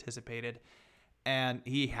anybody ever anticipated, and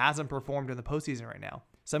he hasn't performed in the postseason right now.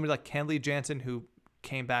 Somebody like Kenley Jansen, who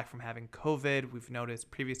came back from having COVID. We've noticed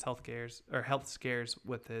previous health scares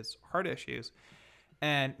with his heart issues,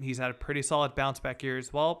 and he's had a pretty solid bounce back year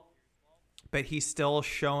as well. But he's still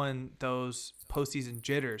showing those postseason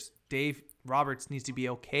jitters. Dave Roberts needs to be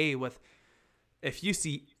okay with, if you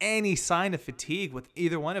see any sign of fatigue with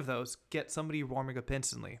either one of those, get somebody warming up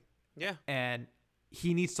instantly. Yeah, and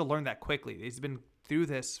he needs to learn that quickly. He's been through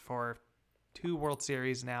this for 2 World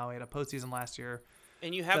Series now. He had a postseason last year.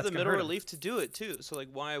 And you have the middle relief to do it too. So, like,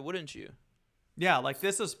 why wouldn't you? Yeah, like,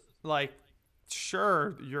 this is like,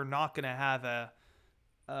 sure, you're not going to have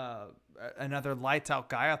another lights out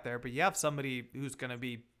guy out there, but you have somebody who's going to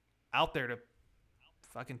be out there to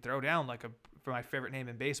fucking throw down, like, for my favorite name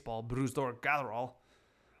in baseball, Brusdor Gallerol,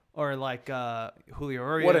 or like Julio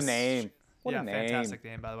Urias. What a name. What a name. Fantastic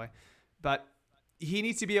name, by the way. But he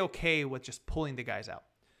needs to be okay with just pulling the guys out.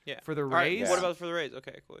 Yeah. For the Rays. Right, what about for the Rays?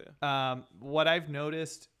 Okay, cool. Yeah. What I've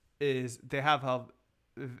noticed is they have a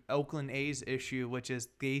Oakland A's issue, which is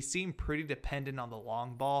they seem pretty dependent on the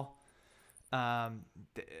long ball.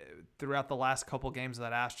 Throughout the last couple games of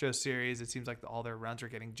that Astros series, it seems like all their runs are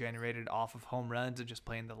getting generated off of home runs and just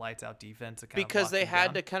playing the lights out defense. Because they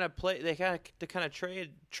had to kind of play, they had to kind of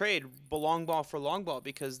trade long ball for long ball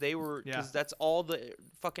because that's all the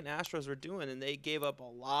fucking Astros were doing, and they gave up a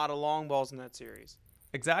lot of long balls in that series.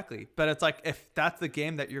 Exactly. But it's like, if that's the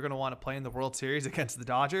game that you're going to want to play in the World Series against the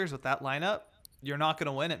Dodgers with that lineup, you're not going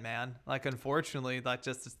to win it, man. Like, unfortunately, that's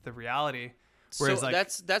just the reality. Whereas,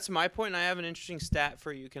 so that's my point, and I have an interesting stat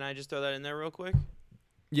for you. Can I just throw that in there real quick?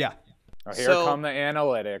 Yeah. Oh, here come the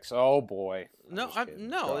analytics. Oh boy. It's not.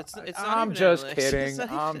 I'm just kidding.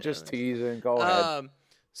 I'm just teasing. Go ahead.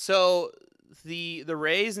 So the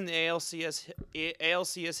Rays and the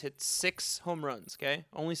ALCS hit 6 home runs. Okay,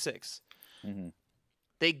 only 6. Mm-hmm.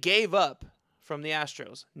 They gave up from the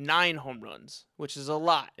Astros 9 home runs, which is a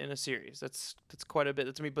lot in a series. That's quite a bit.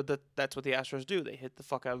 That's what the Astros do. They hit the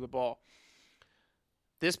fuck out of the ball.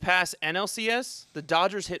 This past NLCS, the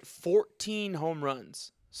Dodgers hit 14 home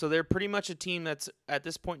runs. So they're pretty much a team that's at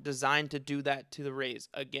this point designed to do that to the Rays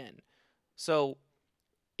again. So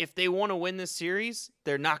if they want to win this series,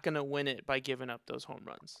 they're not going to win it by giving up those home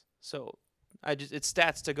runs. So it's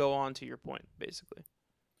stats to go on to your point, basically.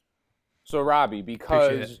 So Robbie,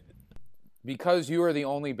 because you are the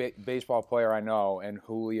only baseball player I know, and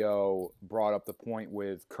Julio brought up the point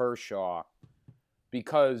with Kershaw,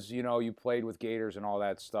 because you played with Gators and all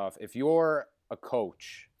that stuff. If you're a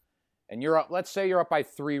coach and you're up, let's say you're up by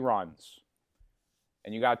 3 runs,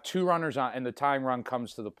 and you got 2 runners on, and the tying run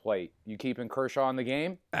comes to the plate, you keeping Kershaw in the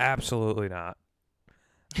game? Absolutely not.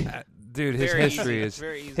 Dude, his very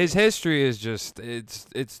easy. history is just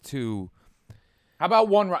it's too. How about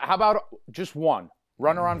one? How about just one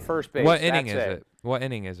runner on first base? What inning is it? What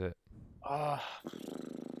inning is it?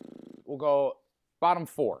 We'll go bottom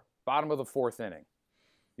 4, bottom of the 4th inning.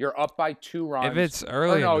 You're up by 2 runs. If it's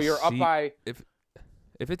early, up by. If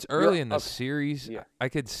it's early in the series, yeah. I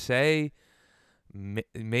could say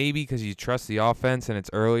maybe because you trust the offense and it's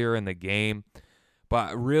earlier in the game.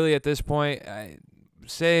 But really, at this point,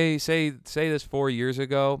 say this 4 years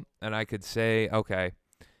ago, and I could say, okay,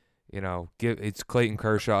 it's Clayton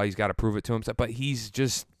Kershaw. He's got to prove it to himself. But he's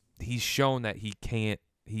shown that he can't.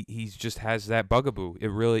 He just has that bugaboo.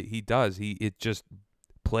 He does. It just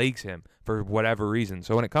plagues him for whatever reason.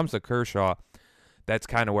 So when it comes to Kershaw, that's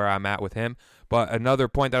kind of where I'm at with him. But another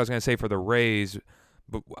point that I was going to say for the Rays,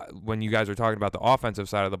 when you guys were talking about the offensive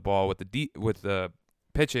side of the ball with the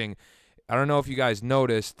pitching, I don't know if you guys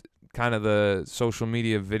noticed kind of the social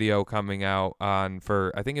media video coming out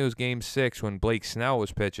for I think it was Game 6 when Blake Snell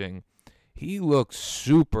was pitching. He looked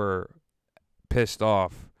super pissed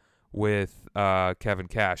off with Kevin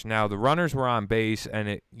Cash. Now the runners were on base, and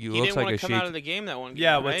looks like a He didn't want to come out of the game that one game.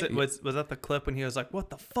 Yeah, right? was that the clip when he was like, "What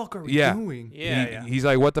the fuck are we doing?" Yeah, He's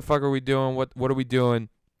like, "What the fuck are we doing? What are we doing?"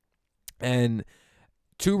 And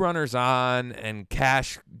 2 runners on, and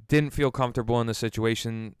Cash didn't feel comfortable in the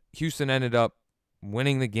situation. Houston ended up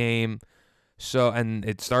winning the game. So, and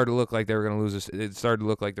it started to look like they were going to lose. It started to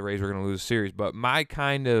look like the Rays were going to lose the series. But my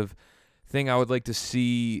kind of thing I would like to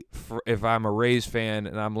see if I'm a Rays fan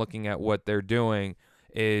and I'm looking at what they're doing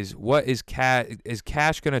is is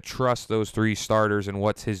Cash going to trust those 3 starters, and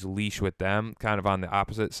what's his leash with them, kind of on the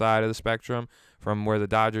opposite side of the spectrum from where the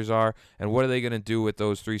Dodgers are, and what are they going to do with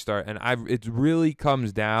those 3 stars? And it really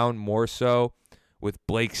comes down more so with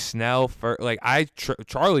Blake Snell.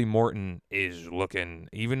 Charlie Morton is looking,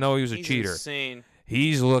 even though he was a cheater, insane.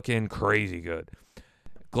 He's looking crazy good.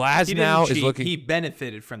 Glasnow is looking. He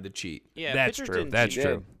benefited from the cheat. Yeah, that's pitchers true. didn't That's cheat.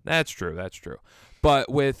 true. That's true. That's true. But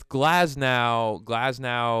with Glasnow,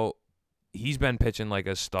 he's been pitching like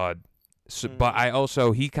a stud. So, But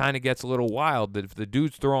he kind of gets a little wild. That if the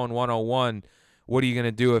dude's throwing 101, what are you going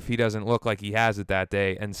to do if he doesn't look like he has it that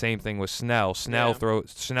day? And same thing with Snell.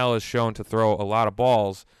 Snell is shown to throw a lot of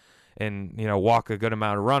balls and walk a good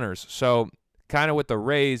amount of runners. So kind of with the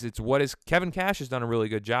Rays, Kevin Cash has done a really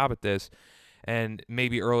good job at this. And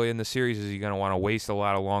maybe early in the series, is he going to want to waste a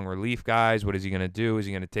lot of long relief guys? What is he going to do? Is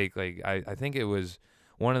he going to take, I think it was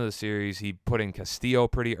one of the series, he put in Castillo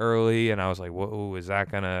pretty early, and I was like, whoa, is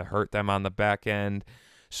that going to hurt them on the back end?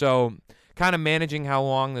 So kind of managing how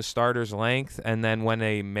long the starter's length, and then when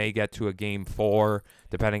they may get to a Game 4,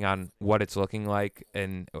 depending on what it's looking like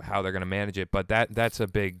and how they're going to manage it. But that's a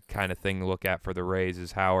big kind of thing to look at for the Rays,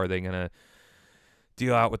 is how are they going to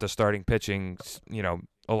deal out with the starting pitching,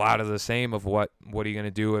 a lot of the same of what are you going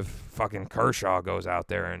to do if fucking Kershaw goes out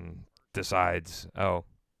there and decides, are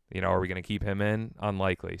we going to keep him in?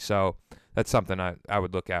 Unlikely. So that's something I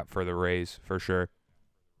would look at for the Rays for sure.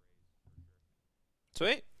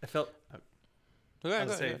 Sweet. I feel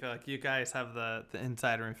Okay, like you guys have the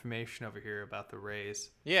insider information over here about the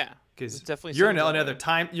Rays. Yeah, because definitely you're in another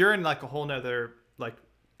time. You're in like a whole nother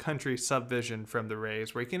country subvision from the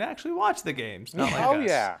Rays where you can actually watch the games. Not like us.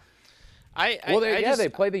 Yeah. They they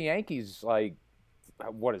play the Yankees. Like,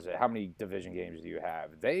 what is it? How many division games do you have?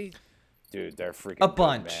 They're freaking a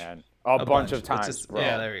bunch, good, man. A bunch of times, bro.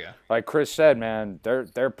 Yeah, there we go. Like Chris said, man,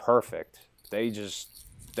 they're perfect. They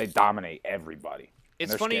dominate everybody.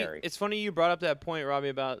 It's funny. Scary. It's funny you brought up that point, Robbie,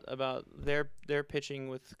 about their pitching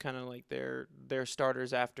with kind of like their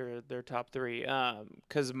starters after their top 3.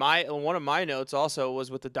 Because one of my notes also was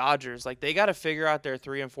with the Dodgers. Like, they got to figure out their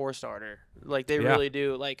 3 and 4 starter. Like, they really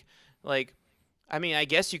do. Like, I mean, I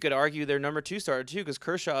guess you could argue their number 2 starter too, because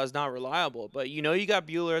Kershaw is not reliable. But you got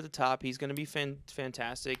Buehler at the top. He's going to be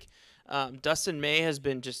fantastic. Dustin May has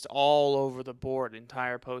been just all over the board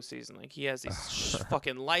entire postseason. Like he has these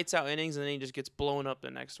fucking lights out innings, and then he just gets blown up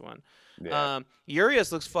the next one. Yeah.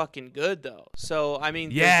 Urias looks fucking good though. So I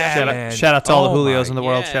mean, Shout out to all the Oh Julios my- in the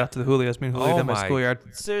world. yeah. Shout out to the Julios. Me and Julio done my my schoolyard.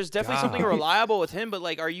 So there's definitely something God. reliable with him, but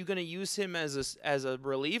like, are you gonna use him as a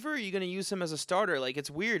reliever? Or are you gonna use him as a starter? Like,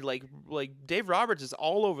 it's weird. Like Dave Roberts is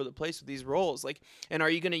all over the place with these roles. Like, and are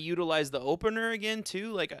you gonna utilize the opener again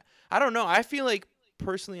too? Like, I don't know. I feel like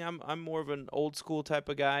personally, I'm more of an old school type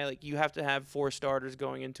of guy. Like, you have to have 4 starters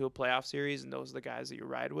going into a playoff series, and those are the guys that you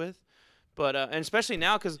ride with. But and especially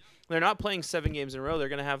now because they're not playing 7 games in a row, they're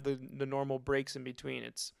gonna have the normal breaks in between.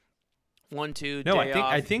 It's 1, 2. No, day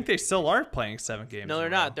I off. think they still are playing 7 games. No, in a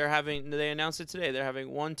they're row. not. They announced it today. They're having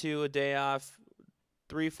 1, 2 a day off,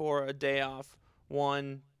 3, 4 a day off,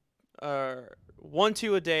 1,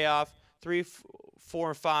 2 a day off, 3,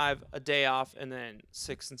 4, 5 a day off, and then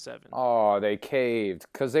 6 and 7. Oh, they caved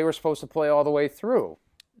because they were supposed to play all the way through,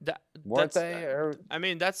 weren't That's- they? Or... I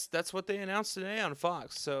mean, that's what they announced today on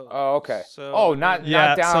Fox. So. Oh, okay. So, oh, not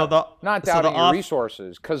Yeah, down, so the- not so doubting the your off-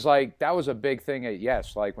 resources, because like that was a big thing at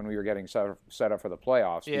like when we were getting set up for the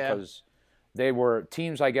playoffs, Yeah. because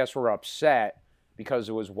teams I guess were upset because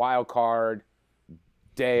it was wild card,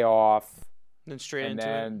 day off, then straight and into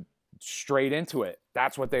then straight into it.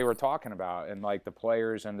 That's what they were talking about, and like the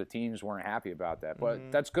players and the teams weren't happy about that.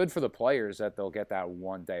 But that's good for the players that they'll get that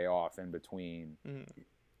one day off in between.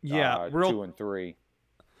 Yeah, 2 and 3.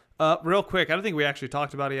 real quick. I don't think we actually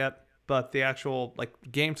talked about it yet, but the actual like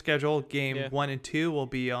game schedule, game Yeah. 1 and 2 will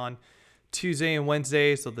be on Tuesday and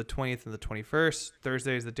Wednesday, so the 20th and the 21st.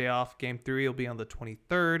 Thursday is the day off. Game 3 will be on the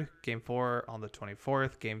 23rd. Game 4 on the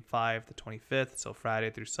 24th. Game 5 the 25th. So Friday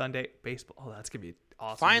through Sunday. Baseball. Oh, that's gonna be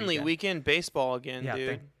awesome. Finally, weekend. weekend baseball again, Yeah, dude.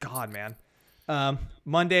 thank God, man.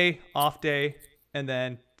 Monday off day, and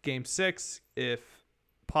then game 6, if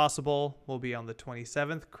possible, will be on the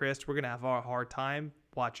 27th. Chris, we're gonna have a hard time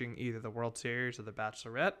watching either the World Series or the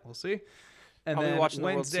Bachelorette. We'll see. And I'll then be watching the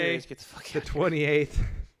World Wednesday, Series. Get the fuck the out. 28th.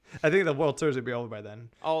 I think the World Series will be over by then.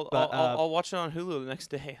 I'll watch it on Hulu the next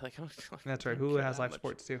day. Like, That's right. I don't Hulu care has that live much.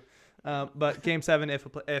 sports too. But game 7,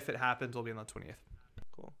 if it happens, will be on the 20th.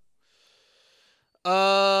 Cool.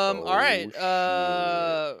 All right.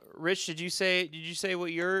 shit. Rich, did you say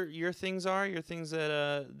what your things are? Your things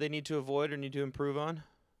that they need to avoid or need to improve on?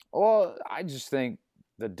 Well, I just think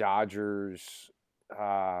the Dodgers.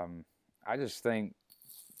 I just think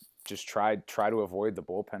just try to avoid the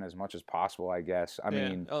bullpen as much as possible. I guess. I Yeah.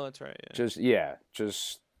 mean, Oh, that's right. Yeah.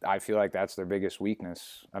 I feel like that's their biggest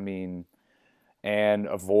weakness. I mean, and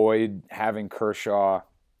avoid having Kershaw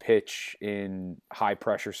pitch in high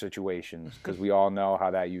pressure situations because we all know how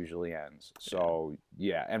that usually ends. So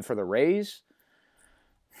yeah, and for the Rays,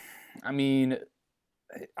 I mean,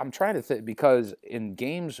 I'm trying to think because in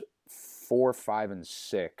games 4, 5, and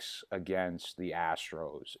 6 against the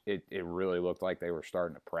Astros, it really looked like they were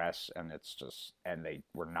starting to press, and they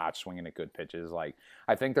were not swinging at good pitches. Like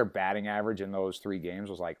I think their batting average in those 3 games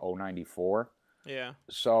was like 0.94. Yeah.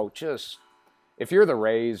 So just if you're the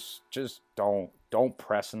Rays, just don't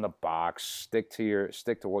press in the box. Stick to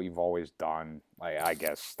what you've always done. Like I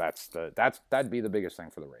guess that'd be the biggest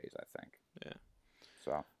thing for the Rays, I think. Yeah.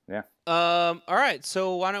 So yeah. All right.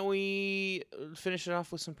 So why don't we finish it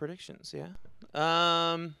off with some predictions? Yeah.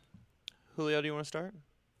 Julio, do you want to start?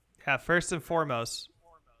 Yeah, first and foremost.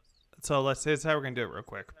 So here's how we're gonna do it real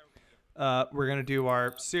quick. We're gonna do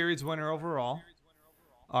our series winner overall,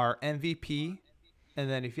 our MVP, and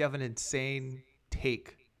then if you have an insane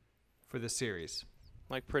take for the series.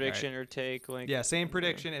 Like prediction or take? Like Yeah, same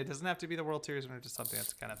prediction. It doesn't have to be the World Series winner, just something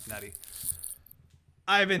that's kind of nutty.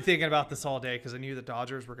 I've been thinking about this all day because I knew the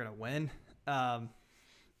Dodgers were gonna win.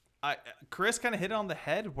 Chris kind of hit it on the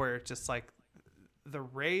head where it's just like the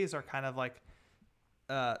Rays are kind of like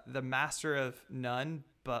the master of none,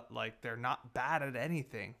 but like they're not bad at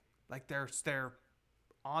anything. Like they're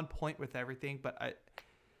on point with everything. But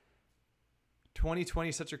 2020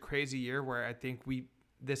 is such a crazy year where I think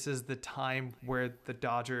this is the time where the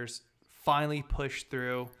Dodgers finally push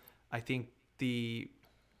through. I think the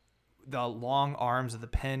long arms of the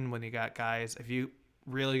pen when you got guys, if you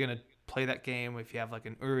really going to play that game, if you have like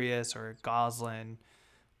an Urias or a Goslin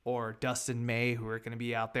or Dustin May who are going to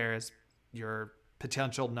be out there as your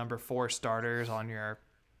potential number 4 starters on your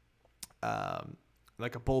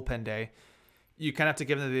like a bullpen day, you kind of have to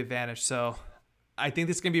give them the advantage. So I think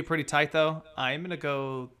this is going to be pretty tight though. I'm going to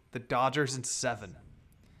go the Dodgers in 7.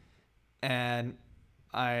 And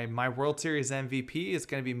my World Series MVP is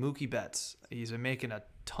going to be Mookie Betts. He's been making a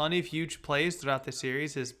ton of huge plays throughout the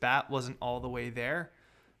series. His bat wasn't all the way there,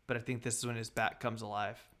 but I think this is when his bat comes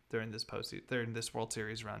alive during this World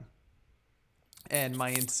Series run. And my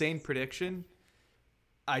insane prediction,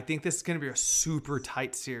 I think this is going to be a super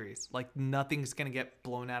tight series. Like, nothing's going to get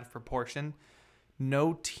blown out of proportion.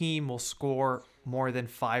 No team will score more than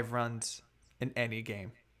 5 runs in any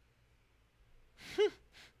game.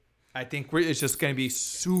 I think it's just going to be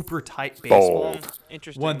super tight baseball.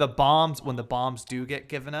 Interesting. When the bombs do get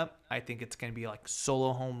given up, I think it's going to be like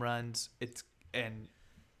solo home runs. And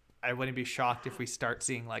I wouldn't be shocked if we start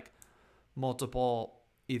seeing like multiple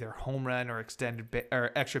either home run or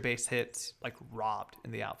or extra base hits like robbed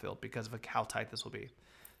in the outfield because of how tight this will be.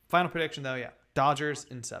 Final prediction though, yeah, Dodgers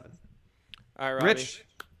in 7. All right, Robbie. Rich.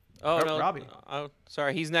 Oh no, Robbie. Oh,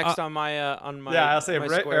 sorry. He's next on my Yeah, I'll say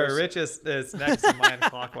squares. Rich is next in mine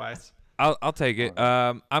clockwise. I'll take it.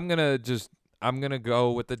 I'm gonna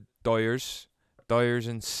go with the Dodgers. Dodgers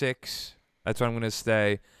in 6. That's what I'm gonna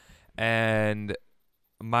stay. And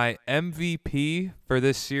my MVP for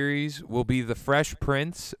this series will be the Fresh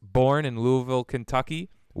Prince, born in Louisville, Kentucky,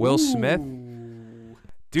 Will Smith.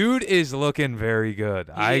 Dude is looking very good.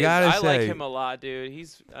 I gotta say, I like him a lot, dude.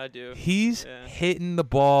 I do. He's hitting the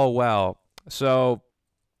ball well. So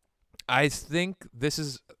I think this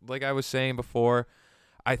is, like I was saying before,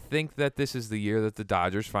 I think that this is the year that the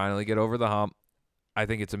Dodgers finally get over the hump. I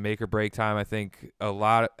think it's a make or break time. I think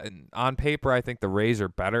on paper, I think the Rays are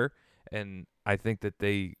better, and I think that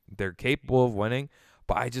they're capable of winning.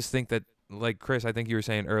 But I just think that, like Chris, I think you were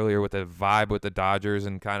saying earlier with the vibe with the Dodgers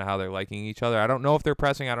and kind of how they're liking each other. I don't know if they're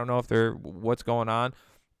pressing. I don't know if they're what's going on.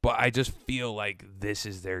 But I just feel like this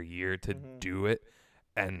is their year to do it.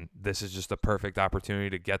 And this is just a perfect opportunity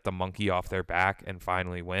to get the monkey off their back and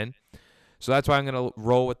finally win. So that's why I'm going to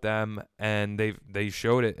roll with them. And they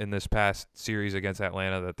showed it in this past series against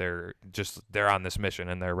Atlanta that they're on this mission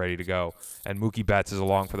and they're ready to go. And Mookie Betts is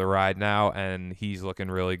along for the ride now, and he's looking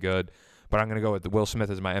really good. But I'm going to go with Will Smith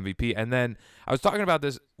as my MVP. And then I was talking about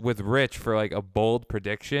this with Rich for like a bold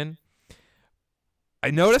prediction.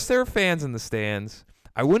 I noticed there are fans in the stands.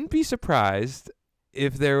 I wouldn't be surprised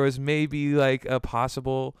if there was maybe like a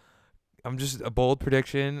bold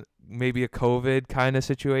prediction, maybe a COVID kind of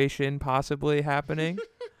situation possibly happening.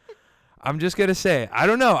 I'm just going to say, I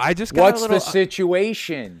don't know. I just got What's the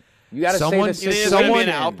situation? You got to say the situation. Is there an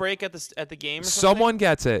outbreak at the game or something?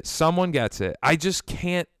 Someone gets it. I just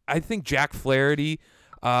can't. I think Jack Flaherty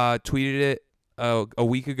tweeted it a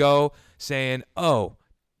week ago saying,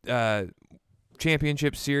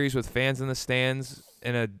 championship series with fans in the stands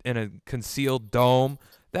in a concealed dome.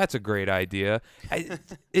 That's a great idea.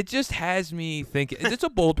 It just has me thinking. It's a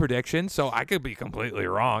bold prediction, so I could be completely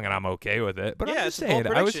wrong, and I'm okay with it. But I'm just saying,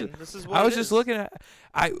 I was just looking at.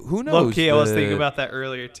 Who knows? Low key, I was thinking about that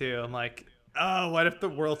earlier too. I'm like, oh, what if the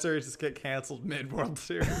World Series just get canceled mid-World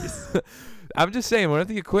Series? I'm just saying, what if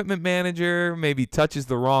the equipment manager maybe touches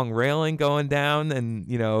the wrong railing going down and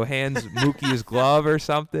hands Mookie his glove or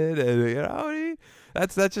something? And,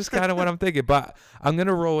 that's just kind of what I'm thinking. But I'm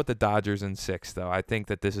gonna roll with the Dodgers in 6, though. I think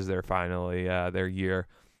that this is finally their year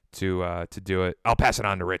to do it. I'll pass it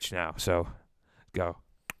on to Rich now. So, go.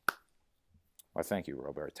 Well, thank you,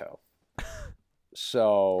 Roberto.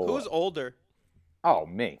 So who's older? Oh,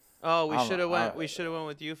 me. Oh, we should have went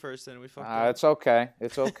with you first, and we fucked up. It's okay.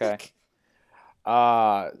 It's okay.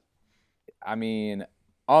 I mean,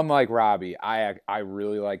 unlike Robbie, I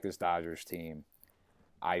really like this Dodgers team.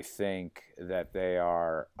 I think that they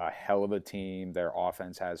are a hell of a team. Their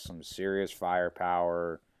offense has some serious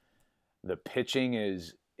firepower. The pitching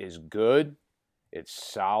is good. It's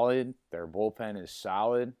solid. Their bullpen is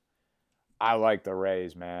solid. I like the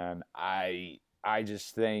Rays, man. I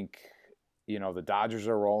just think, the Dodgers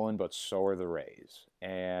are rolling, but so are the Rays.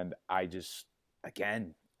 And I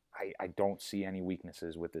don't see any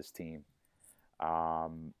weaknesses with this team.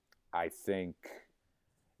 I think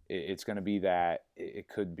it's going to be that it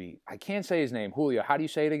could be. I can't say his name. Julio, how do you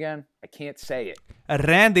say it again? I can't say it.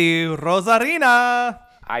 Randy Rosarina.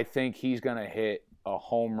 I think he's going to hit a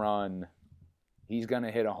home run. He's going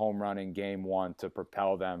to hit a home run in Game 1 to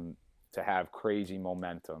propel them to have crazy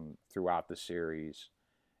momentum throughout the series.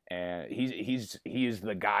 And he is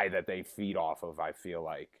the guy that they feed off of, I feel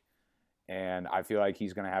like. And I feel like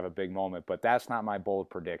he's going to have a big moment. But that's not my bold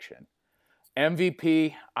prediction.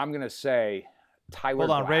 MVP, I'm going to say Tyler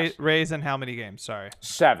Hold on, Glass. Rays in how many games? Sorry.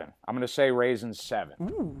 7. I'm going to say Rays in 7.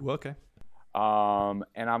 Ooh, okay. And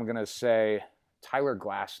I'm going to say Tyler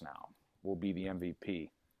Glasnow will be the MVP.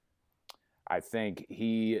 I think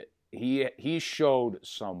he showed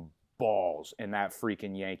some balls in that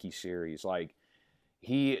freaking Yankee series. Like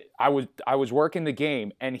I was working the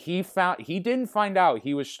game, and he didn't find out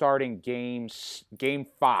he was starting game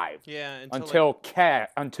 5. Yeah, until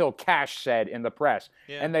Cash said in the press.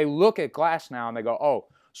 Yeah. And they look at Glasnow and they go, "Oh,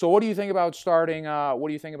 so what do you think about starting?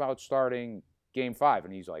 Game 5?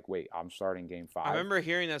 And he's like, wait, I'm starting Game 5. I remember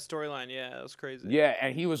hearing that storyline. Yeah, that was crazy. Yeah,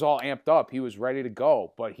 and he was all amped up. He was ready to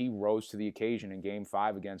go, but he rose to the occasion in Game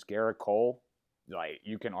 5 against Garrett Cole. Like,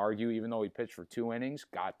 you can argue, even though he pitched for 2 innings,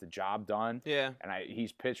 got the job done. Yeah. And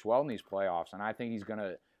he's pitched well in these playoffs, and I think he's going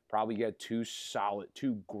to probably get 2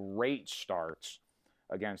 great starts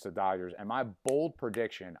against the Dodgers. And my bold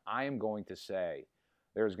prediction, I am going to say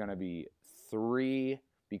there's going to be 3,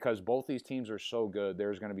 because both these teams are so good,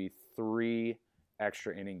 there's going to be 3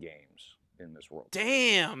 extra inning games in this World Series.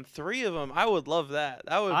 Damn, 3 of them. I would love that.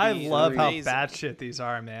 That would be I love amazing. how bad shit these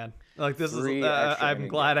are, man. Like, this is. 3 extra I'm inning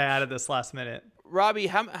glad I games. added this last minute. Robbie,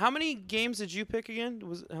 how many games did you pick again?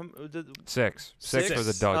 Was 6 for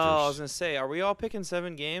the Dodgers. Oh, I was gonna say, are we all picking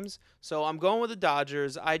 7 games? So I'm going with the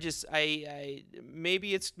Dodgers. They're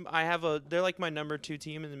like my number 2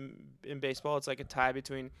 team in baseball. It's like a tie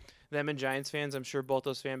between them and Giants fans. I'm sure both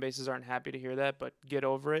those fan bases aren't happy to hear that, but get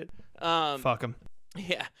over it. Fuck them.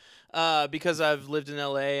 Yeah, because I've lived in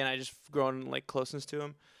LA and I just grown like closeness to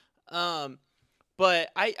them. But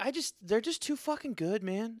they're just too fucking good,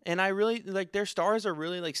 man. And I really like their stars are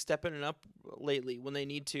really like stepping it up lately when they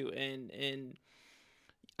need to. And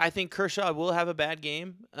I think Kershaw will have a bad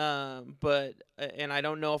game. But I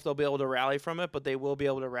don't know if they'll be able to rally from it, but they will be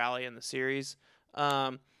able to rally in the series.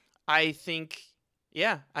 I think,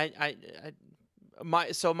 yeah, my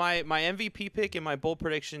MVP pick and my bold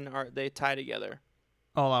prediction they tie together.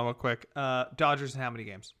 Hold on real quick. Dodgers in how many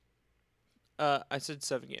games? I said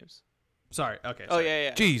 7 games. Sorry. Okay. Oh, Sorry.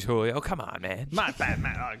 yeah. Jeez, Julio, come on, man. My bad,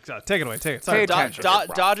 man. Take it away. Take it. Sorry. Pay attention.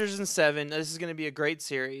 Dodgers in 7. This is going to be a great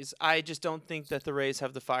series. I just don't think that the Rays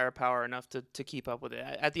have the firepower enough to keep up with it.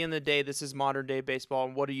 At the end of the day, this is modern day baseball.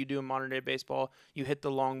 And what do you do in modern day baseball? You hit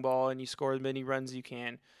the long ball and you score as many runs as you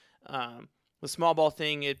can. The small ball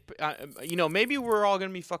thing, maybe we're all going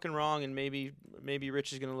to be fucking wrong, and maybe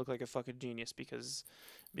Rich is going to look like a fucking genius because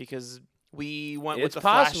we went with the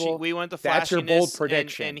possible. We went the flashiness. That's your bold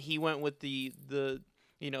prediction. And he went with the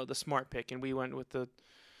smart pick, and we went with the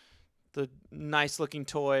nice looking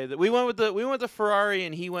toy. We went with the Ferrari,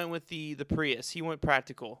 and he went with the Prius. He went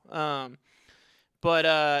practical. So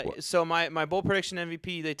my bold prediction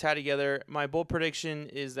MVP, they tie together. My bold prediction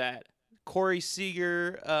is that Corey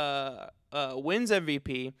Seager wins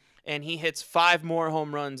MVP, and he hits 5 more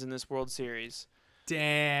home runs in this World Series.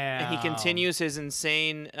 Damn. And he continues his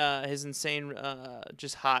insane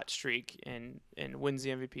just hot streak and wins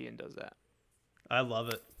the MVP and does that. I love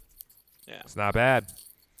it. Yeah. It's not bad.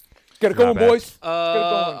 Get it Not going, bad. boys.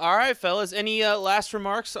 All right, fellas. Any last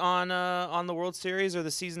remarks on the World Series or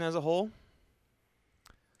the season as a whole?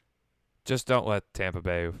 Just don't let Tampa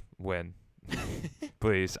Bay win,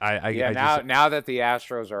 please. Now that the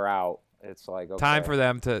Astros are out, it's like, okay. Time for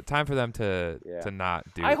them to not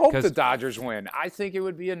do. I hope the 'cause Dodgers win. I think it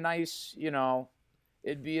would be a nice,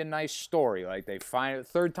 it'd be a nice story. Like they find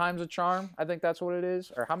 3rd time's a charm. I think that's what it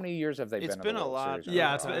is. Or how many years have they been? It's in been the a World lot. Series?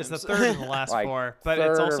 Yeah, it's the 3rd in the last Like 4, but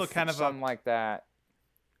it's 3rd also or kind of something like that.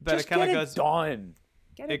 But Just it kind of get goes it done.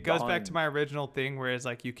 It goes back to my original thing, where it's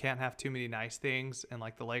like you can't have too many nice things, and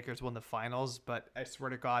like the Lakers won the finals. But I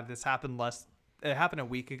swear to God, this happened It happened a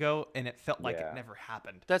week ago, and it felt like it never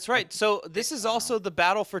happened. That's right. So this is also the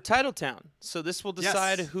battle for Titletown. So this will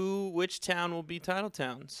decide Yes. which town will be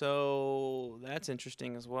Titletown. So that's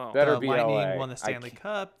interesting as well. Better The be Lightning LA. won the Stanley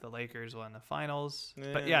Cup. The Lakers won the finals.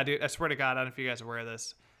 But Yeah. yeah, dude, I swear to God, I don't know if you guys are aware of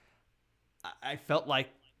this. I felt like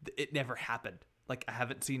it never happened. Like I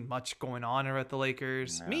haven't seen much going on at the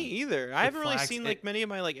Lakers. Me either. I haven't really flags- seen like many of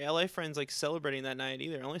my like LA friends like celebrating that night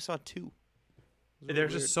either. I only saw 2. It was really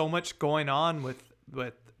There's weird. just so much going on with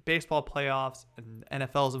baseball playoffs, and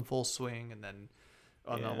NFL's in full swing, and then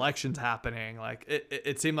the elections happening. Like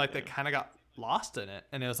it seemed like they kind of got lost in it,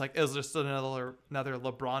 and it was just another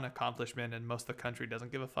LeBron accomplishment, and most of the country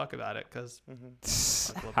doesn't give a fuck about it because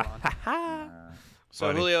LeBron. So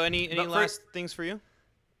Funny. Julio, any But last things for you?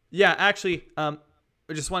 Yeah, actually, I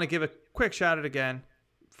just want to give a quick shout out again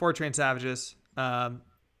for Train Savages.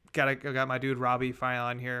 Got my dude Robbie finally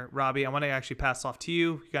on here. Robbie, I want to actually pass off to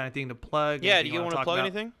you. You got anything to plug? Yeah, do Anything you want to talk plug about?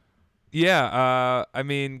 anything? Yeah, I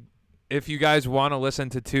mean, if you guys want to listen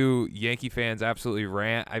to 2 Yankee fans absolutely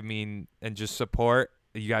rant, and just support,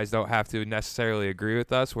 you guys don't have to necessarily agree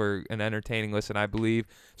with us. We're an entertaining listen, I believe.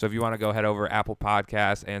 So if you want to go head over to Apple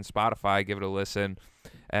Podcasts and Spotify, give it a listen.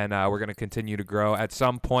 And we're going to continue to grow. At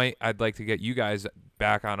some point, I'd like to get you guys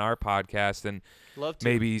back on our podcast, and Love to.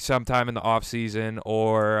 maybe sometime in the off season,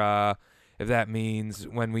 or if that means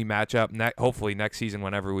when we match up, hopefully next season,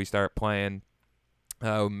 whenever we start playing,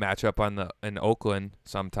 match up in Oakland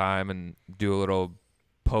sometime and do a little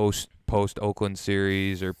post post Oakland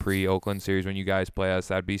series or pre Oakland series when you guys play us.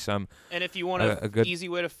 That'd be some. And if you want a good easy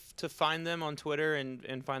way to find them on Twitter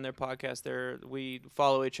and find their podcast, we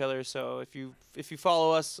follow each other. So if you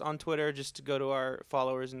follow us on Twitter, just go to our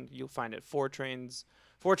followers and you'll find it. Four Train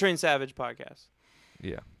Savage podcast.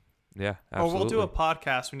 Yeah. Yeah, absolutely. Or we'll do a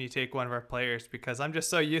podcast when you take one of our players, because I'm just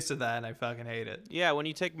so used to that and I fucking hate it. Yeah, when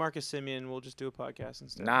you take Marcus Simeon, we'll just do a podcast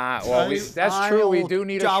instead. Nah, well, that's true. We do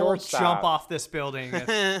need a shortstop. I'll jump off this building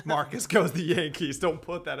if Marcus goes to the Yankees. Don't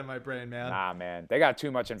put that in my brain, man. Nah, man. They got too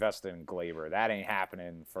much invested in Glaber. That ain't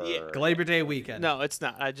happening for Glaber Day weekend. No, it's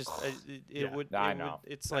not. I know.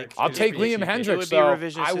 It's like I'll take Liam Hendricks, though.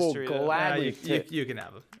 I will gladly. You can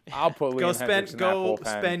have him. I'll put Liam Hendricks in that bullpen. Go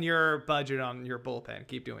spend your budget on your bullpen.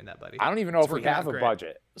 Keep doing that, buddy. I don't even know if we have a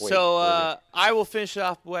budget. I will finish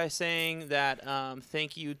off by saying that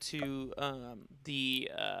thank you to the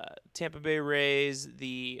Tampa Bay Rays,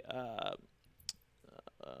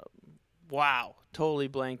 wow, totally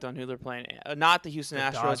blanked on who they're playing. Not the Houston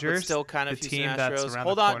Astros, Dodgers, but still kind of the Houston team Astros. that's around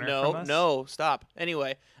Hold the on, corner from us? no, stop.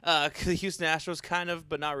 Anyway, the Houston Astros kind of,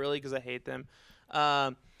 but not really because I hate them.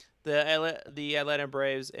 The Atlanta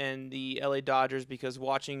Braves and the LA Dodgers, because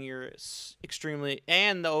watching your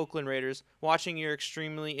and the Oakland Raiders, watching your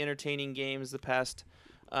extremely entertaining games the past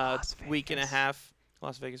week and a half,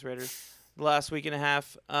 Las Vegas Raiders, the last week and a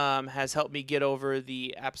half has helped me get over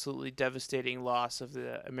the absolutely devastating loss of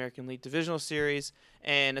the American League Divisional Series,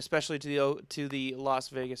 and especially to the Las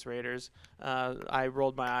Vegas Raiders. I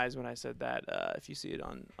rolled my eyes when I said that. If you see it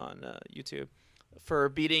on YouTube. For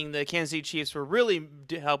beating the Kansas City Chiefs, for really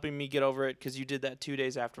helping me get over it, because you did that 2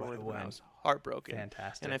 days afterward when I was heartbroken.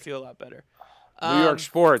 Fantastic. And I feel a lot better. New York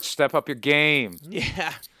sports, step up your game.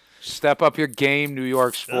 Yeah. Step up your game, New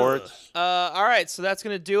York sports. All right, so that's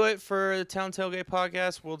going to do it for the Town Tailgate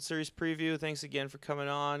Podcast World Series preview. Thanks again for coming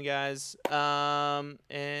on, guys.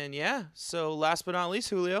 And yeah, so last but not least,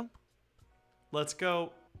 Julio. Let's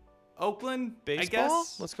go Oakland, Baseball? I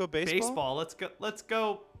guess. Let's go baseball. Let's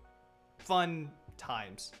go fun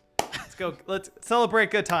times. Let's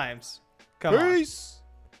celebrate good times. Come on. Peace.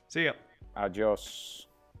 See ya. Adios.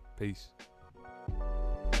 Peace.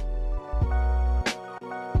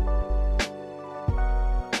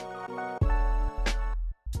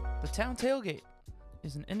 The Town Tailgate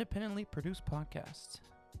is an independently produced podcast.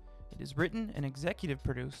 It is written and executive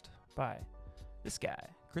produced by this guy,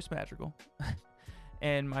 Chris Madrigal,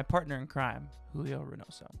 and my partner in crime, Julio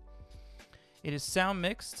Reynoso. It is sound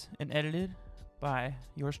mixed and edited by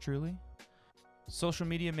yours truly. Social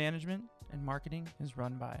media management and marketing is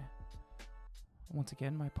run by, once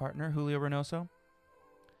again, my partner, Julio Reynoso.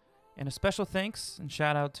 And a special thanks and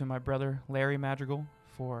shout out to my brother, Larry Madrigal,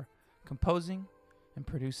 for composing and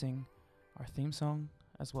producing our theme song,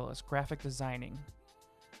 as well as graphic designing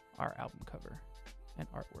our album cover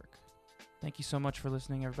and artwork. Thank you so much for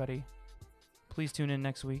listening, everybody. Please tune in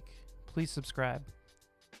next week. Please subscribe.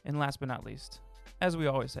 And last but not least, as we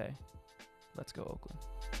always say, let's go Oakland.